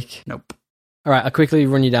moment, a break. Nope. All right, I'll quickly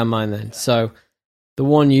run you down mine then. So. The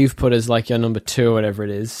one you've put as your number 2 or whatever it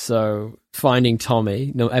is. So Finding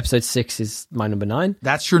Tommy. No, episode 6 is my number 9.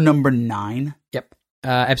 That's your number 9? Yep.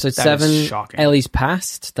 Episode 7, shocking. Ellie's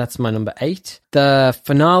Past. That's my number 8. The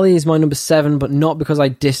finale is my number 7, but not because I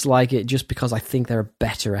dislike it, just because I think they're a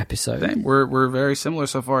better episode. Same. We're very similar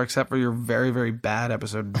so far, except for your very, very bad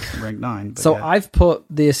episode, ranked 9. So I've put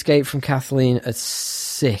The Escape from Kathleen at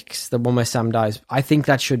 6, the one where Sam dies. I think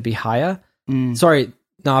that should be higher. Sorry.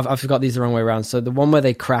 No, I forgot these the wrong way around. So the one where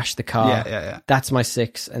they crash the car, that's my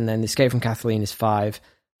 6, and then The Escape from Kathleen is 5.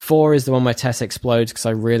 4 is the one where Tess explodes because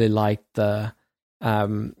I really liked the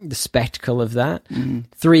spectacle of that.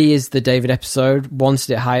 3 is the David episode.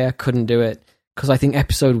 Wanted it higher, couldn't do it because I think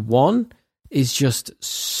episode 1 is just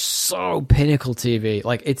so pinnacle TV.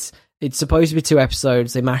 Like it's supposed to be 2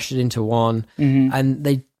 episodes. They mashed it into 1, and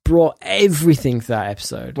they brought everything to that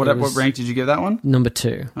episode. What rank did you give that one? Number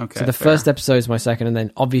 2. Okay. So the first episode is my 2nd, and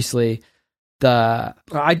then obviously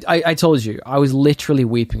I told you I was literally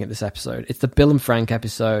weeping at this episode. It's the Bill and Frank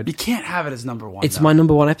episode. You can't have it as number 1. It's my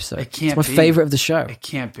number 1 episode. It can't. It's my favorite of the show. It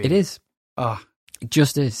can't be. It is. It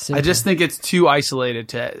just is. Simple. I just think it's too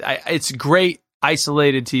isolated. It's great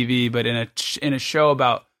isolated TV, but in a show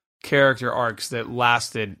about character arcs that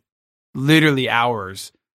lasted literally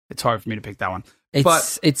hours, it's hard for me to pick that one.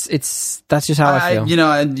 It's that's just how I feel.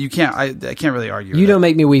 And you can't. I can't really argue. You don't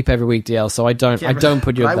make me weep every week, DL. So I don't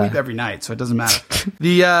put you. I weep every night, so it doesn't matter.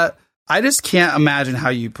 I just can't imagine how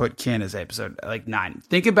you put Kin as episode 9.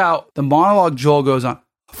 Think about the monologue Joel goes on.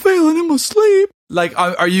 I'm failing in my sleep. Like,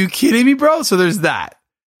 are you kidding me, bro? So there's that.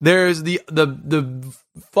 There's the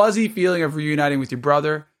fuzzy feeling of reuniting with your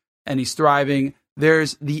brother, and he's thriving.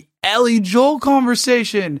 There's the Ellie Joel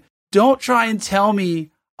conversation. Don't try and tell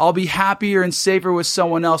me I'll be happier and safer with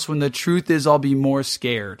someone else when the truth is I'll be more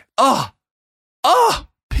scared.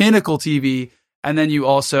 Pinnacle TV. And then you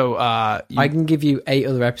also I can give you 8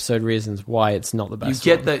 other episode reasons why it's not the best.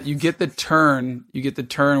 You get the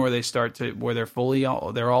turn where they start to where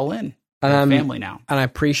they're all in. Family now. And I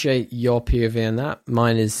appreciate your POV on that.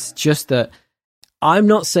 Mine is just that I'm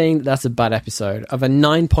not saying that's a bad episode. Of a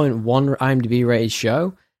 9.1 IMDb rated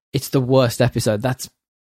show, it's the worst episode. That's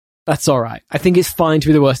all right. I think it's fine to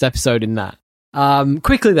be the worst episode in that.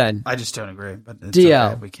 Quickly then. I just don't agree. But it's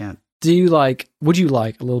DL, okay. We can't. Would you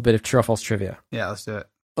like a little bit of true or false trivia? Yeah, let's do it.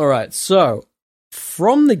 All right. So,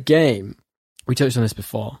 from the game, we touched on this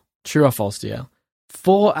before. True or false, DL?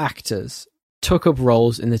 4 actors took up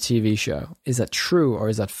roles in the TV show. Is that true or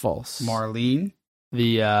is that false? Marlene,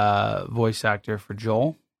 the voice actor for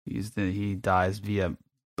Joel, he dies via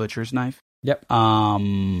butcher's knife. Yep.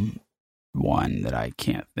 One that I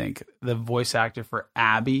can't think. The voice actor for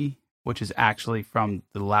Abby, which is actually from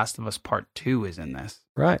The Last of Us Part 2, is in this.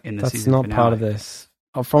 Right. In the That's season not finale. part of this.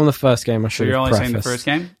 Oh, from the first game, I should have prefaced. So you're only saying the first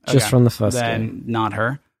game? Just from the first then game. Not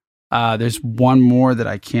her. There's one more that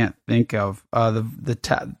I can't think of.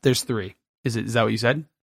 There's 3. Is that what you said?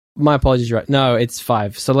 My apologies, you're right. No, it's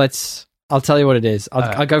 5. So I'll tell you what it is.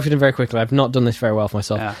 I'll go through them very quickly. I've not done this very well for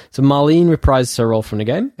myself. Yeah. So Marlene reprises her role from the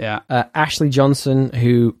game. Yeah. Ashley Johnson,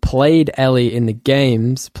 who played Ellie in the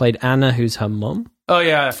games, played Anna, who's her mum. Oh,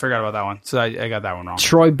 yeah, I forgot about that one. So I got that one wrong.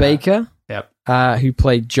 Troy Baker, Yep. Who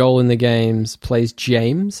played Joel in the games, plays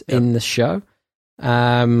James in the show.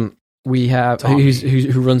 We have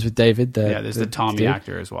who runs with David. There's the Tommy dude.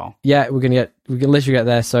 actor as well. Yeah, we can literally get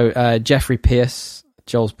there. So Jeffrey Pierce,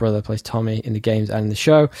 Joel's brother, plays Tommy in the games and in the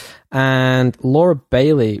show, and Laura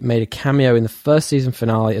Bailey made a cameo in the first season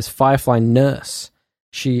finale as Firefly Nurse.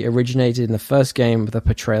 She originated in the first game with a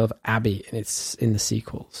portrayal of Abby, and it's in the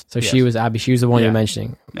sequels. So she was Abby. She was the one you're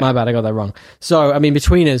mentioning. Yeah. My bad, I got that wrong. So, I mean,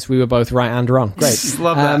 between us, we were both right and wrong. Great.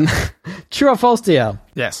 Love that. True or false, DL?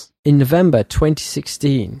 Yes. In November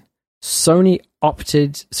 2016, Sony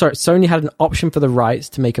had an option for the rights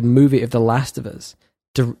to make a movie of The Last of Us,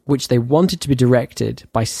 which they wanted to be directed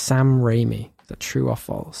by Sam Raimi. Is that true or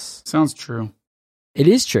false? Sounds true. It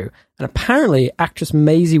is true. And apparently, actress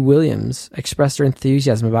Maisie Williams expressed her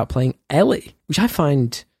enthusiasm about playing Ellie, which I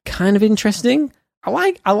find kind of interesting. I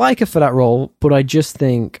like her for that role, but I just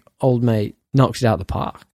think old mate knocks it out of the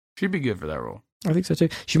park. She'd be good for that role. I think so too.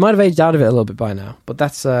 She might have aged out of it a little bit by now, but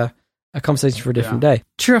that's a conversation for a different day.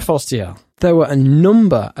 True or false, TL? There were a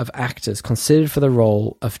number of actors considered for the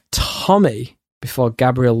role of Tommy before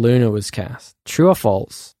Gabriel Luna was cast. True or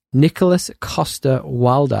false? Nicholas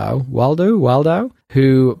Coster-Waldau,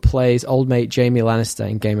 who plays old mate Jaime Lannister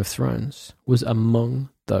in Game of Thrones, was among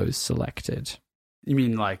those selected. You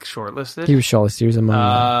mean like shortlisted? He was shortlisted. He was among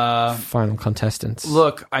the final contestants.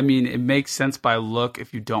 Look, I mean, it makes sense by look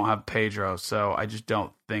if you don't have Pedro, so I just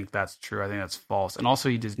don't think that's true. I think that's false. And also,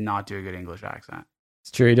 he does not do a good English accent.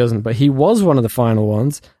 It's true, he doesn't, but he was one of the final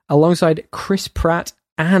ones, alongside Chris Pratt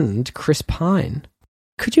and Chris Pine.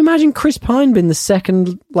 Could you imagine Chris Pine being the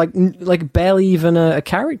second, like barely even a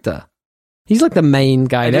character? He's like the main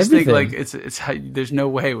guy. I just think like it's there's no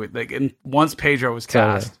way with once Pedro was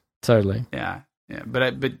cast, totally. Yeah,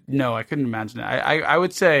 but no, I couldn't imagine it. I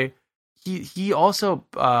would say he also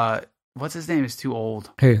what's his name is too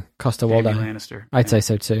old. Who? Coster-Waldau. Lannister. I'd say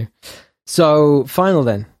so too. So final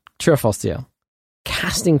then, true or false, DL?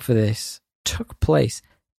 Casting for this took place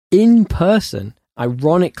in person,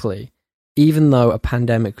 ironically, even though a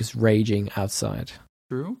pandemic was raging outside.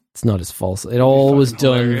 True? It's not as false. It all was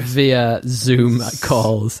done via Zoom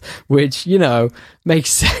calls, which, makes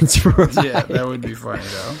sense, right? Yeah, that would be funny,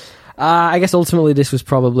 though. I guess ultimately this was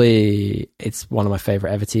it's one of my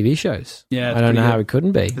favorite ever TV shows. Yeah, I don't know how it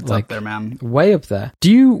couldn't be. It's up there, man. Way up there. Do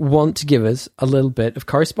you want to give us a little bit of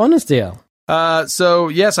correspondence, DL? So,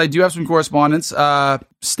 yes, I do have some correspondence.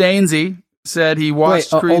 Stainsy said he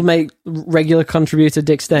watched old mate, regular contributor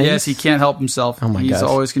Dick Staines. Yes, he can't help himself. Oh my God. He's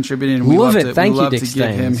always contributing. And we love love it. Thank you, Dick to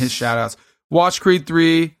give him his shout outs. Watch Creed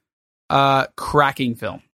 3. Cracking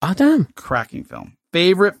film. Oh, damn. Cracking film.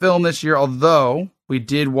 Favorite film this year, although we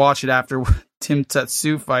did watch it after Tim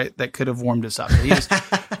Tatsu fight that could have warmed us up.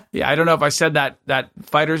 Yeah, I don't know if I said that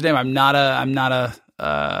fighter's name. I'm not a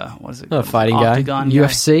what is it? Not a fighting guy.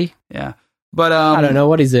 UFC? Yeah. But I don't know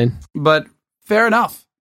what he's in. But fair enough.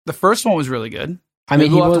 The first one was really good. I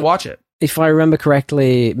mean, we'll have to watch it. If I remember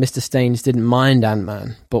correctly, Mr. Staines didn't mind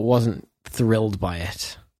Ant-Man, but wasn't thrilled by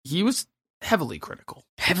it. He was heavily critical.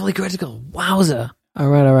 Heavily critical? Wowzer. All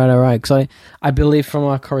right. Because I believe from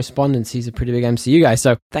our correspondence, he's a pretty big MCU guy.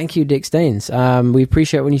 So thank you, Dick Staines. We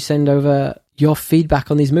appreciate when you send over your feedback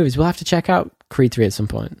on these movies. We'll have to check out Creed 3 at some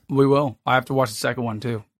point. We will. I have to watch the second one,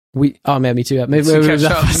 too. Me too. Maybe start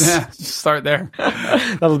there.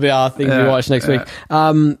 That'll be our thing to watch next week.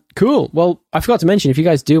 Cool. Well, I forgot to mention, if you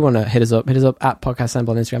guys do want to hit us up at Podcast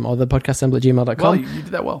Assemble on Instagram or the podcastassemble@gmail.com. Well, you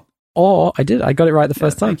did that well. Or I got it right the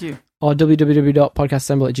first time. Thank you. Or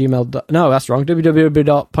www.podcastassemble@gmail.com. No, that's wrong.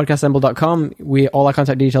 www.podcastassemble.com. All our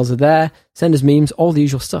contact details are there. Send us memes, all the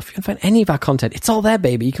usual stuff. You can find any of our content. It's all there,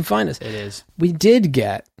 baby. You can find us. It is. We did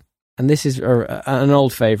get, and this is an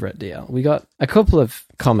old favorite deal, we got a couple of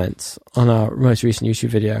comments on our most recent YouTube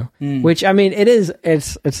video, which, I mean,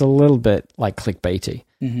 it's a little bit like clickbaity.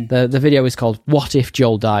 Mm-hmm. The video is called "What If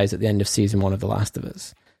Joel Dies at the End of Season 1 of The Last of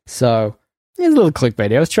Us?" So It's a little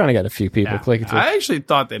clickbait. I was trying to get a few people clicking through. I actually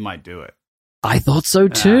thought they might do it. I thought so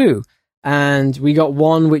too. And we got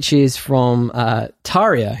one which is from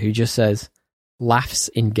Taria, who just says, laughs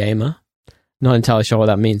in gamer. Not entirely sure what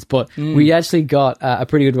that means, but we actually got a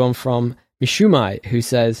pretty good one from Mishumai, who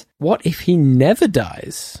says, what if he never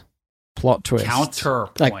dies? Plot twist.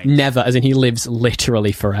 Counterpoint. Like, never, as in he lives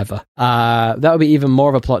literally forever. That would be even more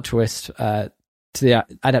of a plot twist to the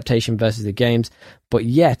adaptation versus the games. But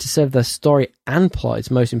yeah, to serve the story and plot,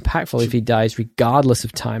 it's most impactful if he dies regardless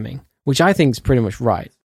of timing, which I think is pretty much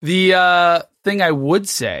right. The thing I would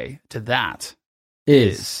say to that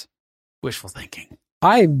is wishful thinking.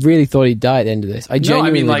 I really thought he'd die at the end of this. I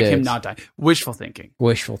genuinely did. Him not die. Wishful thinking.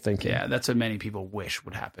 Wishful thinking. Yeah, that's what many people wish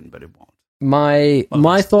would happen, but it won't. My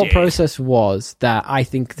thought process was that I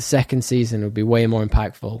think the second season would be way more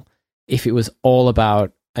impactful if it was all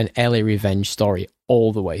about an Ellie revenge story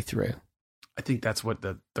all the way through. I think that's what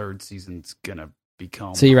the third season's gonna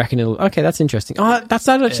become. So you reckon okay, that's interesting. Oh, that's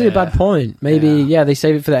not actually a bad point. Maybe, they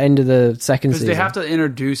save it for the end of the second season. Because they have to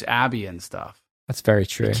introduce Abby and stuff. That's very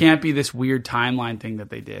true. It can't be this weird timeline thing that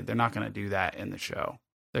they did. They're not going to do that in the show.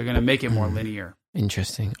 They're going to make it more linear.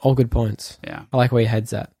 Interesting. All good points. Yeah. I like where your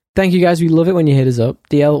head's at. Thank you, guys. We love it when you hit us up.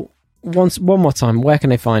 DL, one more time, where can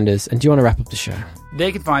they find us? And do you want to wrap up the show?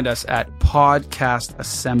 They can find us at Podcast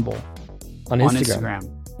Assemble on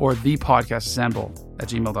Instagram. Or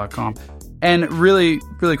thepodcastassemble@gmail.com. And really,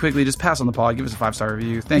 really quickly, just pass on the pod. Give us a 5-star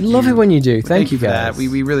review. Thank you. Love it when you do. Thank you, guys.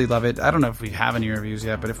 We really love it. I don't know if we have any reviews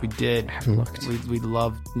yet, but if we did, I haven't looked. We'd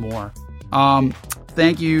love more.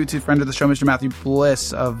 Thank you to friend of the show, Mr. Matthew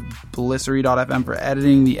Bliss of Blissery.fm for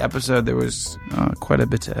editing the episode. There was quite a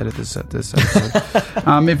bit to edit this episode.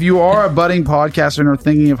 If you are a budding podcaster and are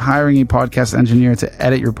thinking of hiring a podcast engineer to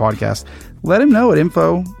edit your podcast, let him know at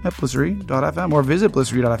info@blissery.fm or visit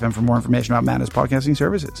blissery.fm for more information about Madness podcasting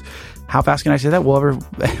services. How fast can I say that?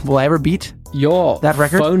 Will I ever beat that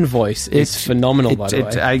record? Phone voice is phenomenal, by the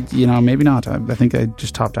way. Maybe not. I think I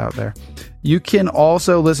just topped out there. You can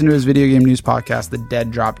also listen to his video game news podcast, The Dead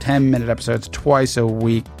Drop, 10-minute episodes twice a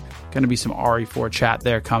week. Going to be some RE4 chat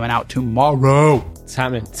there coming out tomorrow. It's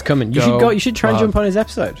happening. It's coming. You should try and jump on his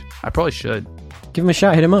episode. I probably should. Give him a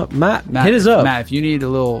shout. Hit him up. Matt, hit us up. Matt, if you need a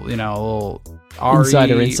little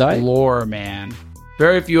insider insight lore, man.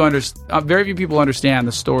 Very few people understand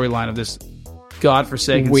the storyline of this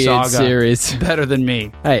godforsaken weird saga series better than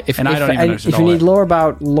me. Hey, if you need lore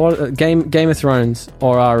about Game of Thrones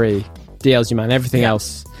or RE, DL's your man. Everything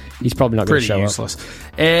else, he's probably not going to show useless.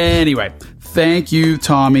 Anyway, thank you,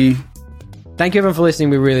 Tommy. Thank you everyone for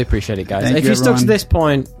listening. We really appreciate it, guys. If you stuck to this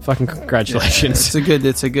point, fucking congratulations.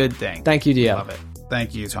 It's a good thing. Thank you, DL. Love it.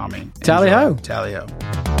 Thank you, Tommy. Tally ho. Tally ho.